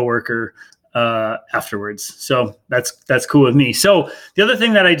or a coworker afterwards. So that's cool with me. So the other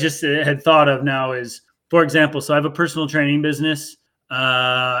thing that I just had thought of now is, for example, so I have a personal training business.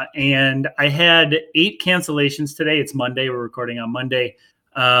 And I had 8 cancellations today. It's Monday. We're recording on Monday.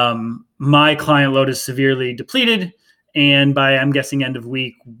 My client load is severely depleted. And by, I'm guessing, end of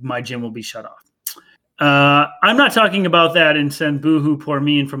week, my gym will be shut off. I'm not talking about that and send boohoo, poor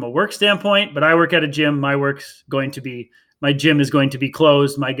me, and from a work standpoint, but I work at a gym. My gym is going to be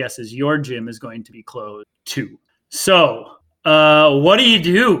closed. My guess is your gym is going to be closed too. So, what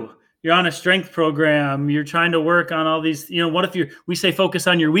do? You're on a strength program. You're trying to work on all these, what if we say focus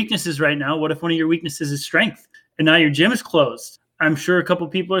on your weaknesses right now? What if one of your weaknesses is strength and now your gym is closed? I'm sure a couple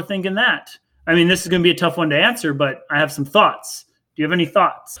people are thinking that. I mean, this is going to be a tough one to answer, but I have some thoughts. Do you have any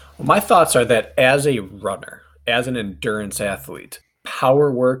thoughts? Well, my thoughts are that as a runner, as an endurance athlete,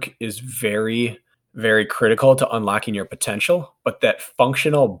 power work is very, very critical to unlocking your potential, but that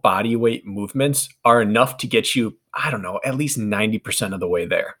functional body weight movements are enough to get you, at least 90% of the way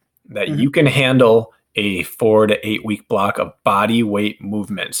there. That you can handle a 4 to 8 week block of body weight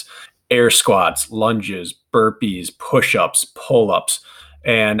movements, air squats, lunges, burpees, push-ups, pull-ups.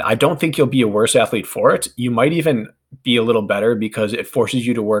 And I don't think you'll be a worse athlete for it. You might even be a little better because it forces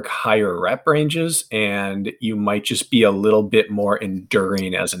you to work higher rep ranges, and you might just be a little bit more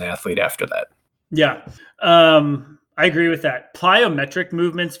enduring as an athlete after that. Yeah. I agree with that. Plyometric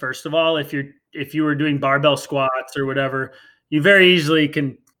movements, first of all, if you were doing barbell squats or whatever, you very easily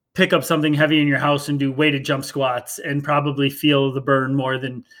can pick up something heavy in your house and do weighted jump squats and probably feel the burn more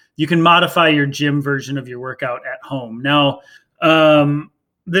than you can modify your gym version of your workout at home. Now,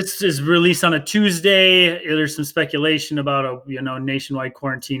 this is released on a Tuesday. There's some speculation about a nationwide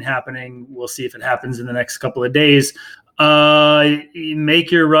quarantine happening. We'll see if it happens in the next couple of days.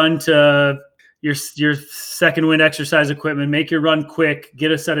 Make your run to your second wind exercise equipment. Make your run quick.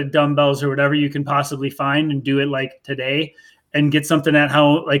 Get a set of dumbbells or whatever you can possibly find and do it like today. and get something at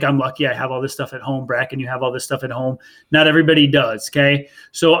home. Like I'm lucky I have all this stuff at home. Bracken, you have all this stuff at home. Not everybody does. Okay.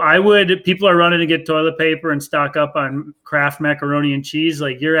 So people are running to get toilet paper and stock up on Kraft macaroni and cheese.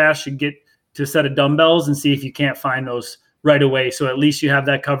 Like your ass should get to a set of dumbbells and see if you can't find those right away. So at least you have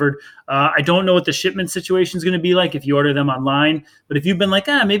that covered. I don't know what the shipment situation is going to be like if you order them online, but if you've been like,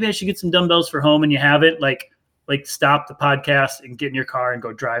 maybe I should get some dumbbells for home and you have it, like stop the podcast and get in your car and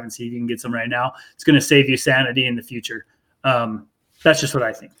go drive and see if you can get some right now. It's going to save you sanity in the future. That's just what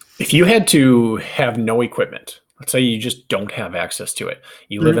I think. If you had to have no equipment, let's say you just don't have access to it.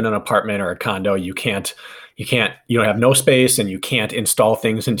 You live in an apartment or a condo. You don't have no space and you can't install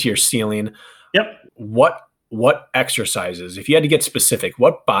things into your ceiling. Yep. What exercises, if you had to get specific,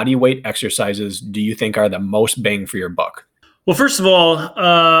 what body weight exercises do you think are the most bang for your buck? Well, first of all,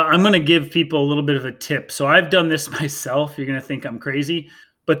 I'm going to give people a little bit of a tip. So I've done this myself. You're going to think I'm crazy,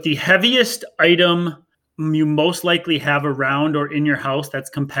 but the heaviest item you most likely have around or in your house that's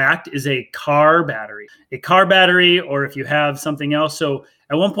compact is a car battery. A car battery, or if you have something else. So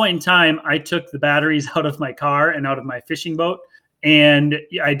at one point in time, I took the batteries out of my car and out of my fishing boat. And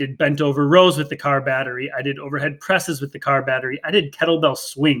I did bent over rows with the car battery. I did overhead presses with the car battery. I did kettlebell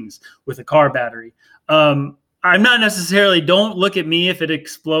swings with a car battery. I'm not necessarily, don't look at me if it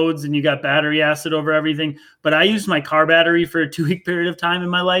explodes and you got battery acid over everything, but I used my car battery for a 2-week period of time in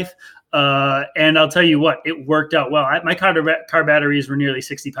my life. And I'll tell you what, it worked out well. My car batteries were nearly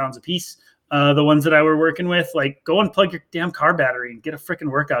 60 pounds a piece. The ones that I were working with, like go and plug your damn car battery and get a freaking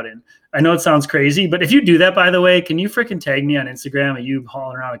workout in. I know it sounds crazy, but if you do that, by the way, can you freaking tag me on Instagram of you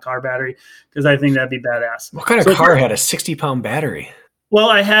hauling around a car battery? Because I think that'd be badass. What kind of car had a 60-pound battery? Well,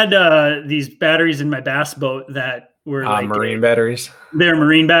 I had these batteries in my bass boat that were like marine batteries. They're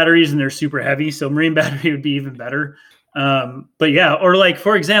marine batteries and they're super heavy. So marine battery would be even better. But yeah, or like,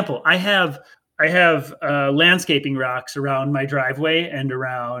 for example, I have landscaping rocks around my driveway and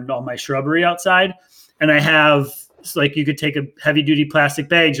around all my shrubbery outside. And I have, like, you could take a heavy duty plastic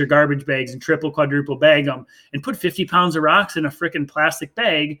bags or garbage bags and triple, quadruple bag them and put 50 pounds of rocks in a freaking plastic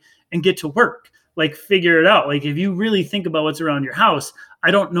bag and get to work. Like, figure it out. Like, if you really think about what's around your house,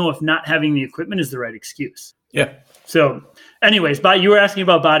 I don't know if not having the equipment is the right excuse. Yeah. So anyways, you were asking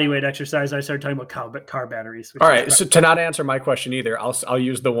about body weight exercise. I started talking about car batteries. All right. So to not answer my question either, I'll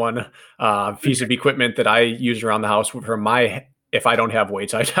use the one piece of equipment that I use around the house for if I don't have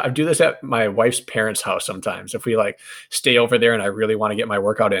weights. I do this at my wife's parents' house sometimes. If we stay over there and I really want to get my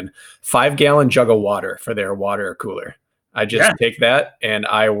workout in, 5-gallon jug of water for their water cooler. I just take that and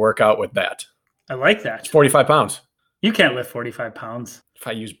I work out with that. I like that. It's 45 pounds. You can't lift 45 pounds. If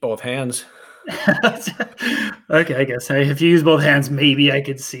I use both hands. Okay, I guess if you use both hands, maybe I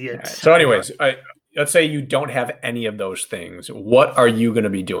could see it. Right. So anyways, let's say you don't have any of those things. What are you going to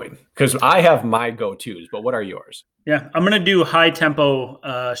be doing? Because I have my go-tos, but what are yours? Yeah, I'm going to do high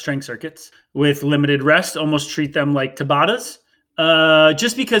tempo strength circuits with limited rest, almost treat them like Tabatas.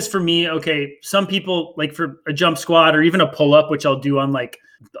 Just because for me, okay, some people like for a jump squat or even a pull up, which I'll do on like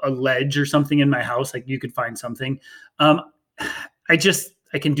a ledge or something in my house, like you could find something.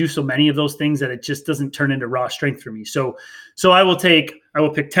 I can do so many of those things that it just doesn't turn into raw strength for me. So I will pick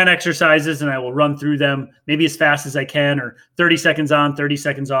 10 exercises and I will run through them maybe as fast as I can, or 30 seconds on, 30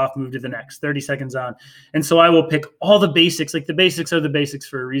 seconds off, move to the next, 30 seconds on. And so I will pick all the basics. Like the basics are the basics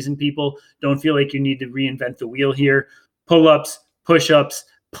for a reason. People don't feel like you need to reinvent the wheel here. Pull-ups, push-ups,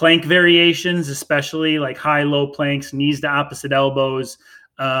 plank variations, especially like high-low planks, knees to opposite elbows,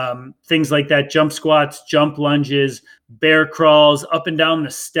 things like that, jump squats, jump lunges, bear crawls, up and down the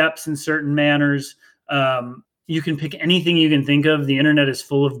steps in certain manners. You can pick anything you can think of. The internet is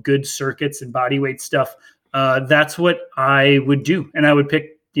full of good circuits and body weight stuff. That's what I would do. And I would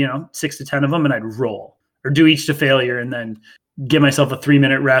pick, 6 to 10 of them and I'd roll or do each to failure and then give myself a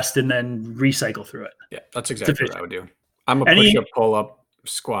 3-minute rest and then recycle through it. Yeah, that's exactly what I would do. I'm a push-up, pull-up,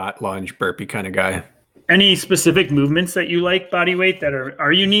 squat, lunge, burpee kind of guy. Any specific movements that you like body weight that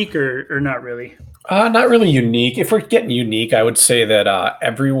are unique or not really? Not really unique. If we're getting unique, I would say that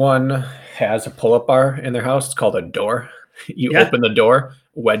everyone has a pull-up bar in their house. It's called a door. You open the door,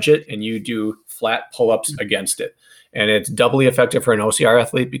 wedge it, and you do flat pull-ups against it. And it's doubly effective for an OCR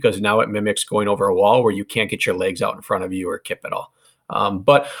athlete because now it mimics going over a wall where you can't get your legs out in front of you or kip at all.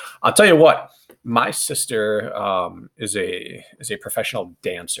 But I'll tell you what. My sister is a professional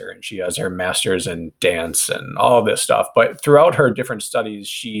dancer, and she has her master's in dance and all this stuff. But throughout her different studies,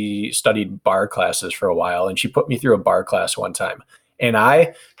 she studied bar classes for a while, and she put me through a bar class one time. And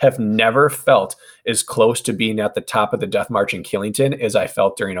I have never felt as close to being at the top of the death march in Killington as I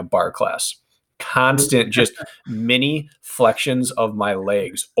felt during a bar class. Constant, just mini flexions of my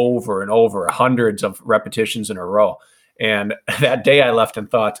legs over and over, hundreds of repetitions in a row. And that day I left and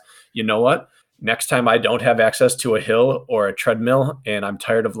thought, you know what? Next time I don't have access to a hill or a treadmill and I'm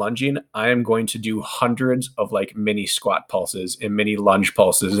tired of lunging, I am going to do hundreds of like mini squat pulses and mini lunge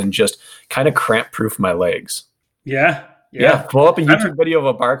pulses and just kind of cramp proof my legs. Yeah. Yeah. Pull up a YouTube video of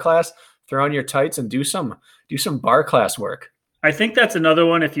a bar class, throw on your tights and do some bar class work. I think that's another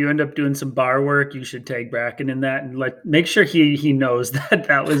one. If you end up doing some bar work, you should tag Bracken in that and make sure he knows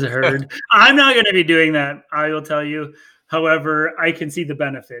that was heard. I'm not going to be doing that, I will tell you. However, I can see the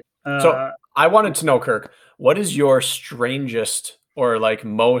benefit. So I wanted to know, Kirk, what is your strangest or like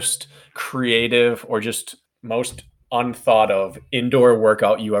most creative or just most unthought of indoor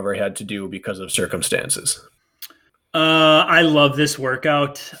workout you ever had to do because of circumstances? I love this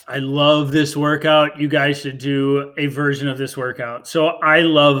workout. You guys should do a version of this workout. So I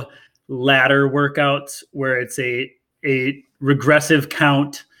love ladder workouts where it's a regressive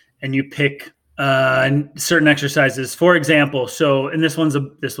count and you pick certain exercises. For example, and this one's a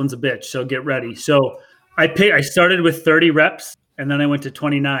bitch, so get ready. So I started with 30 reps and then I went to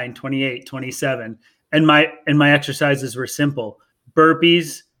 29, 28, 27. And my exercises were simple.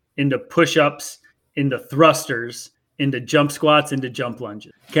 Burpees into push-ups, into thrusters, into jump squats, into jump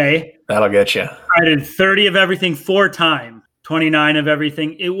lunges. Okay. That'll get you. I did 30 of everything 4 times, 29 of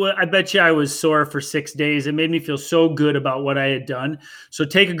everything. I bet you I was sore for 6 days. It made me feel so good about what I had done. So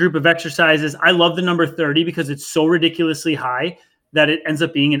take a group of exercises. I love the number 30 because it's so ridiculously high that it ends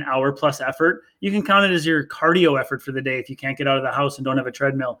up being an hour plus effort. You can count it as your cardio effort for the day if you can't get out of the house and don't have a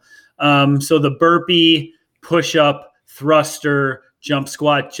treadmill. So the burpee, push up, thruster, jump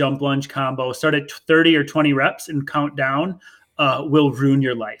squat, jump lunge combo, start at 30 or 20 reps and count down, will ruin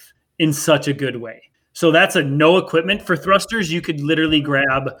your life in such a good way. So that's a no equipment. For thrusters, you could literally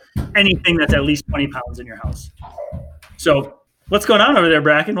grab anything that's at least 20 pounds in your house. So what's going on over there,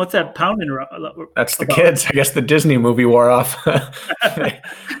 Bracken? What's that pounding? That's the kids. I guess the Disney movie wore off.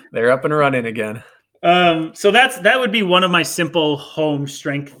 They're up and running again. So that would be one of my simple home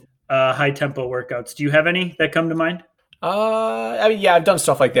strength, high tempo workouts. Do you have any that come to mind? I've done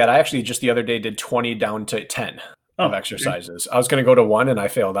stuff like that. I actually just the other day did 20 down to 10 of exercises. Okay. I was going to go to 1 and I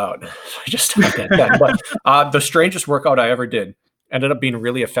failed out. I just stopped at 10. But the strangest workout I ever did ended up being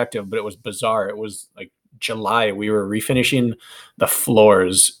really effective, but it was bizarre. It was like July. We were refinishing the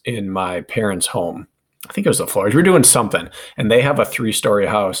floors in my parents' home. I think it was the floors. We were doing something, and they have a 3-story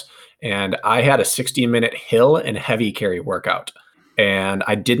house, and I had a 60-minute hill and heavy carry workout. And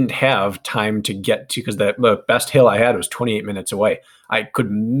I didn't have time to get to, because the best hill I had was 28 minutes away. I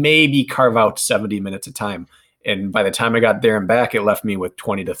could maybe carve out 70 minutes of time. And by the time I got there and back, it left me with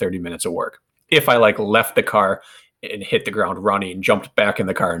 20 to 30 minutes of work. If I left the car and hit the ground running, jumped back in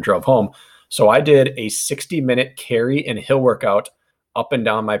the car and drove home. So I did a 60-minute carry and hill workout up and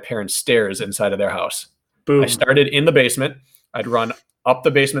down my parents' stairs inside of their house. Boom. I started in the basement. I'd run up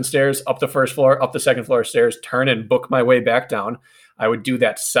the basement stairs, up the first floor, up the second floor stairs, turn and book my way back down. I would do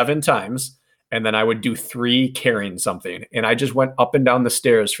that 7 times, and then I would do 3 carrying something. And I just went up and down the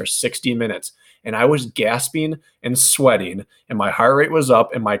stairs for 60 minutes. And I was gasping and sweating, and my heart rate was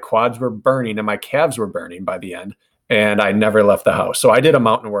up, and my quads were burning, and my calves were burning by the end. And I never left the house. So I did a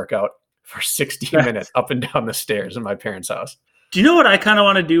mountain workout for 60 minutes up and down the stairs in my parents' house. Do you know what I kind of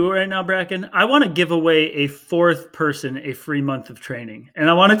want to do right now, Bracken? I want to give away a 4th person a free month of training. And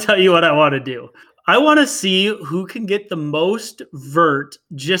I want to tell you what I want to do. I want to see who can get the most vert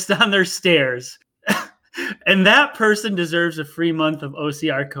just on their stairs. And that person deserves a free month of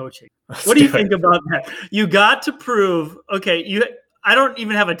OCR coaching. What do you think about that? You got to prove, okay, I don't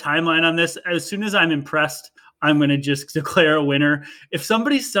even have a timeline on this. As soon as I'm impressed, I'm going to just declare a winner. If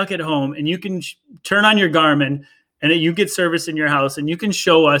somebody's stuck at home and you can turn on your Garmin and you get service in your house and you can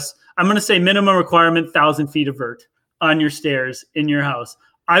show us, I'm going to say minimum requirement, 1,000 feet of vert on your stairs in your house.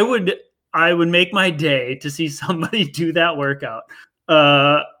 I would make my day to see somebody do that workout.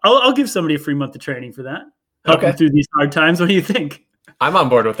 I'll give somebody a free month of training for that. Help them through these hard times. What do you think? I'm on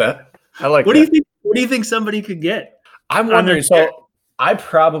board with that. I like what that. What do you think somebody could get? I'm wondering. So I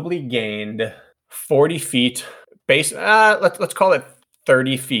probably gained 40 feet base. Let's call it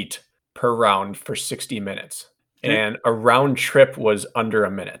 30 feet per round for 60 minutes. Okay. And a round trip was under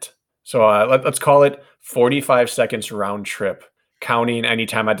a minute. So let's call it 45 seconds round trip, counting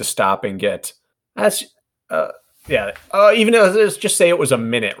anytime I had to stop and get. That's even let's just say it was a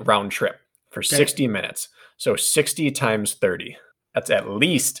minute round trip for 60 minutes. So 60 times 30. That's at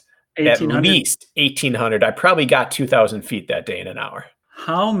least 1,800. I probably got 2,000 feet that day in an hour.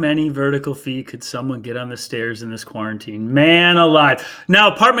 How many vertical feet could someone get on the stairs in this quarantine? Man alive.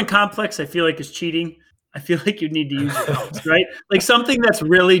 Now, apartment complex, I feel like is cheating. I feel like you need to use your house, right? Like something that's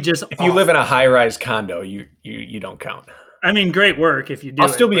really just If you live in a high-rise condo, you don't count. I mean, great work if you do. I'll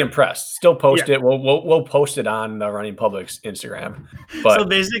still be impressed. Still post Yeah. it. We'll post it on the Running Public's Instagram. But So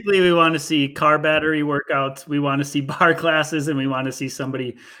basically, we want to see car battery workouts, we want to see bar classes, and we want to see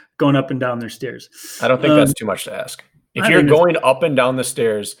somebody going up and down their stairs. I don't think that's too much to ask. If you're going up and down the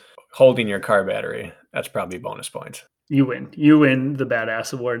stairs holding your car battery, that's probably bonus points. You win. You win the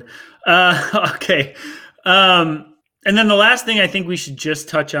badass award. Okay. And then the last thing I think we should just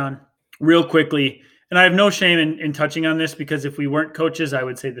touch on real quickly, and I have no shame in touching on this because if we weren't coaches, I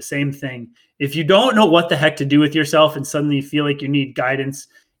would say the same thing. If you don't know what the heck to do with yourself and suddenly you feel like you need guidance,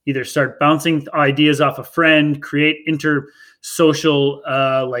 either start bouncing ideas off a friend, create inter-social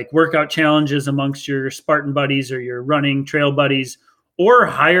like workout challenges amongst your Spartan buddies or your running trail buddies, or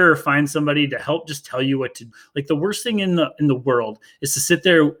hire or find somebody to help just tell you what to do. Like the worst thing in the world is to sit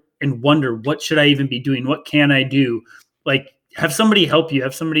there and wonder, what should I even be doing? What can I do? Like have somebody help you,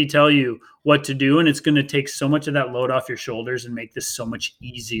 have somebody tell you what to do. And it's going to take so much of that load off your shoulders and make this so much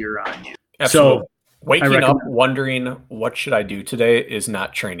easier on you. Absolutely. So waking up wondering, what should I do today is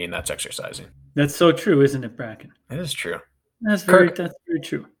not training. That's exercising. That's so true, isn't it, Bracken? It is true. That's very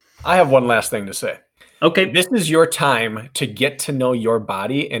true. I have one last thing to say. Okay. This is your time to get to know your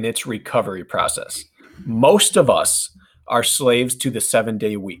body and its recovery process. Most of us are slaves to the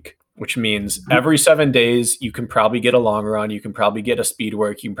 7-day week, which means every 7 days, you can probably get a long run. You can probably get a speed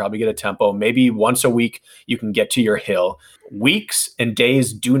work. You can probably get a tempo. Maybe once a week, you can get to your hill. Weeks and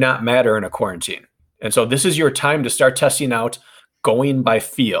days do not matter in a quarantine. And so this is your time to start testing out going by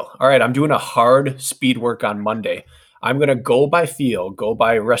feel. All right, I'm doing a hard speed work on Monday. I'm going to go by feel, go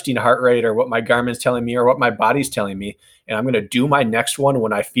by resting heart rate or what my Garmin's telling me or what my body's telling me. And I'm going to do my next one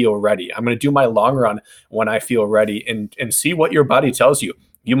when I feel ready. I'm going to do my long run when I feel ready and see what your body tells you.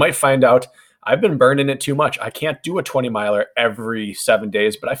 You might find out I've been burning it too much. I can't do a 20 miler every 7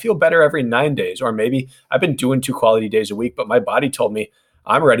 days, but I feel better every 9 days. Or maybe I've been doing 2 quality days a week, but my body told me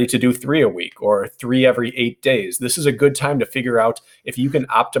I'm ready to do 3 a week or 3 every 8 days. This is a good time to figure out if you can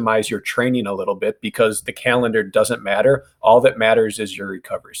optimize your training a little bit because the calendar doesn't matter. All that matters is your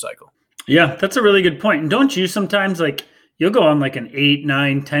recovery cycle. Yeah, that's a really good point. And don't you sometimes like you'll go on like an 8,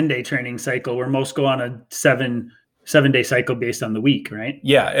 9, 10-day training cycle where most go on a 7-day cycle based on the week, right?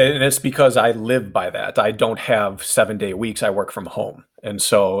 Yeah, and it's because I live by that. I don't have 7-day weeks. I work from home. And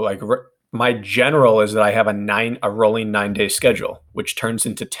so like my general is that I have a rolling 9-day schedule, which turns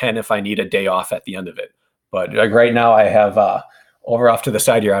into 10 if I need a day off at the end of it. But like right now I have over off to the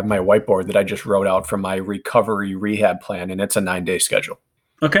side here, I have my whiteboard that I just wrote out from my recovery rehab plan, and it's a 9-day schedule.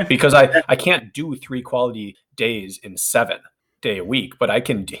 Okay. Because I can't do 3 quality days in 7-day a week, but I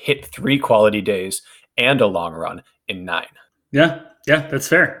can hit 3 quality days and a long run in 9. Yeah, that's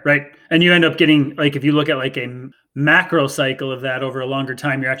fair, right? And you end up getting, like, if you look at like a macro cycle of that over a longer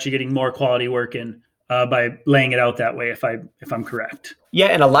time, you're actually getting more quality work in by laying it out that way, if I'm correct. Yeah,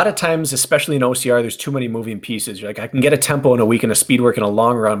 and a lot of times, especially in OCR, there's too many moving pieces. You're like, I can get a tempo in a week and a speed work in a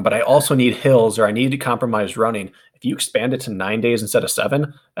long run, but I also need hills or I need to compromise running. If you expand it to 9 days instead of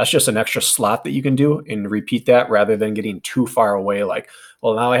 7, that's just an extra slot that you can do and repeat that rather than getting too far away. Like,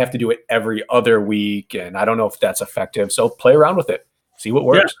 well, now I have to do it every other week, and I don't know if that's effective. So play around with it. See what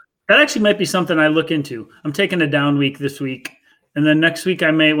works. Yeah, that actually might be something I look into. I'm taking a down week this week. And then next week,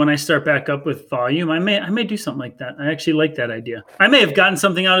 when I start back up with volume, I may do something like that. I actually like that idea. I may have gotten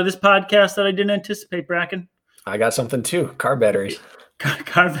something out of this podcast that I didn't anticipate, Bracken. I got something too. Car batteries.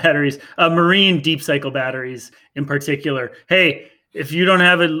 Car batteries, marine deep cycle batteries in particular. Hey, if you don't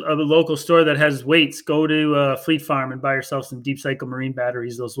have a local store that has weights, go to Fleet Farm and buy yourself some deep cycle marine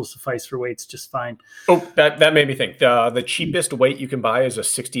batteries. Those will suffice for weights just fine. Oh, that made me think. The cheapest weight you can buy is a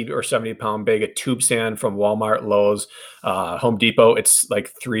 60 or 70 pound bag of tube sand from Walmart, Lowe's, Home Depot. It's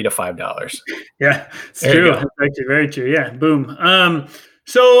like $3 to $5. Yeah, it's true. It's actually very true. Yeah, boom.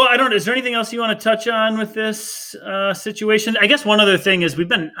 So is there anything else you want to touch on with this situation? I guess one other thing is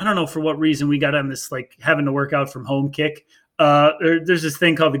I don't know for what reason we got on this like having to work out from home kick. There's this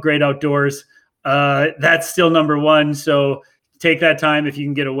thing called the Great Outdoors. That's still number one. So take that time if you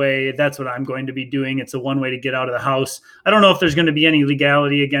can get away. That's what I'm going to be doing. It's a one way to get out of the house. I don't know if there's going to be any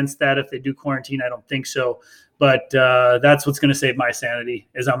legality against that if they do quarantine. I don't think so. But that's what's going to save my sanity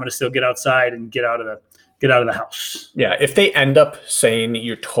is I'm going to still get outside and get out of the house. Yeah, if they end up saying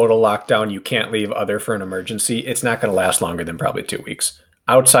you're total lockdown, you can't leave other for an emergency, it's not going to last longer than probably 2 weeks.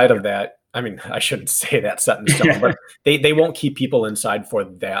 Outside of that, I mean, I shouldn't say that set in stone, but they won't keep people inside for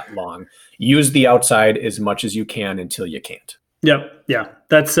that long. Use the outside as much as you can until you can't. Yep. Yeah.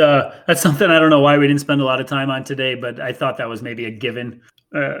 That's something I don't know why we didn't spend a lot of time on today, but I thought that was maybe a given.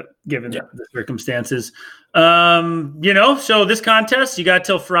 given the circumstances. So this contest, you got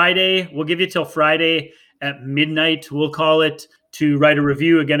till Friday. We'll give you till Friday at midnight, we'll call it, to write a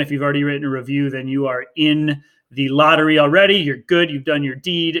review. Again, if you've already written a review, then you are in the lottery already. You're good. You've done your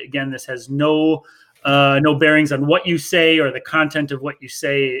deed. Again, this has no bearings on what you say or the content of what you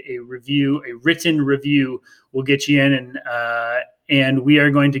say. A written review will get you in, and we are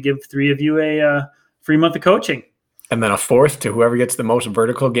going to give 3 of you a free month of coaching. And then a 4th to whoever gets the most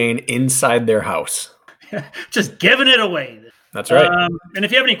vertical gain inside their house. Just giving it away. That's right. And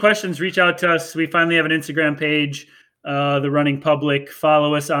if you have any questions, reach out to us. We finally have an Instagram page, The Running Public.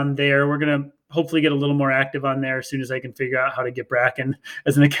 Follow us on there. We're going to hopefully get a little more active on there as soon as I can figure out how to get Bracken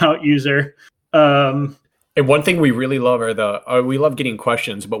as an account user. And one thing we really love we love getting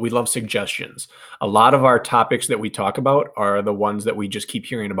questions, but we love suggestions. A lot of our topics that we talk about are the ones that we just keep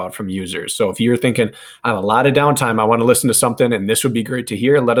hearing about from users. So if you're thinking, I have a lot of downtime, I want to listen to something, and this would be great to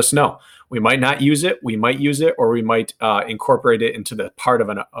hear, let us know. We might not use it, we might use it, or we might incorporate it into the part of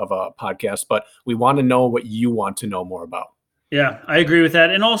a podcast, but we want to know what you want to know more about. Yeah, I agree with that.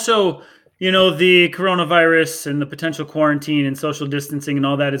 And also, the coronavirus and the potential quarantine and social distancing and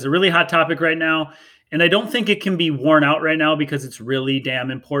all that is a really hot topic right now. And I don't think it can be worn out right now because it's really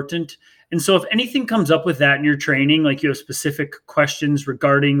damn important. And so if anything comes up with that in your training, like you have specific questions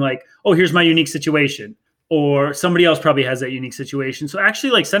regarding like, oh, here's my unique situation, or somebody else probably has that unique situation. So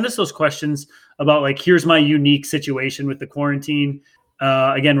actually like send us those questions about like, here's my unique situation with the quarantine.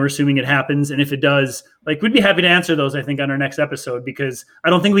 Again, we're assuming it happens. And if it does, like we'd be happy to answer those, I think, on our next episode, because I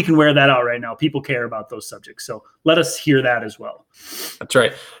don't think we can wear that out right now. People care about those subjects. So let us hear that as well. That's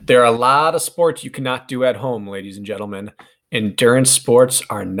right. There are a lot of sports you cannot do at home, ladies and gentlemen. Endurance sports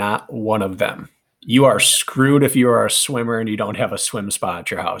are not one of them. You are screwed if you are a swimmer and you don't have a swim spot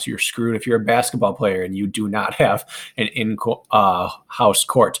at your house. You're screwed if you're a basketball player and you do not have an in-house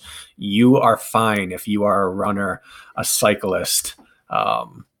court. You are fine if you are a runner, a cyclist.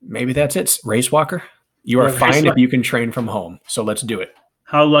 Maybe that's it. Race walker. You are fine if you can train from home. So let's do it.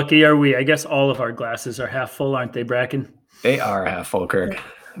 How lucky are we? I guess all of our glasses are half full, aren't they, Bracken? They are half full, Kirk.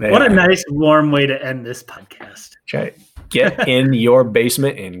 What a nice, warm way to end this podcast. Okay. Get in your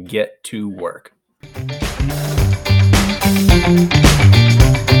basement and get to work.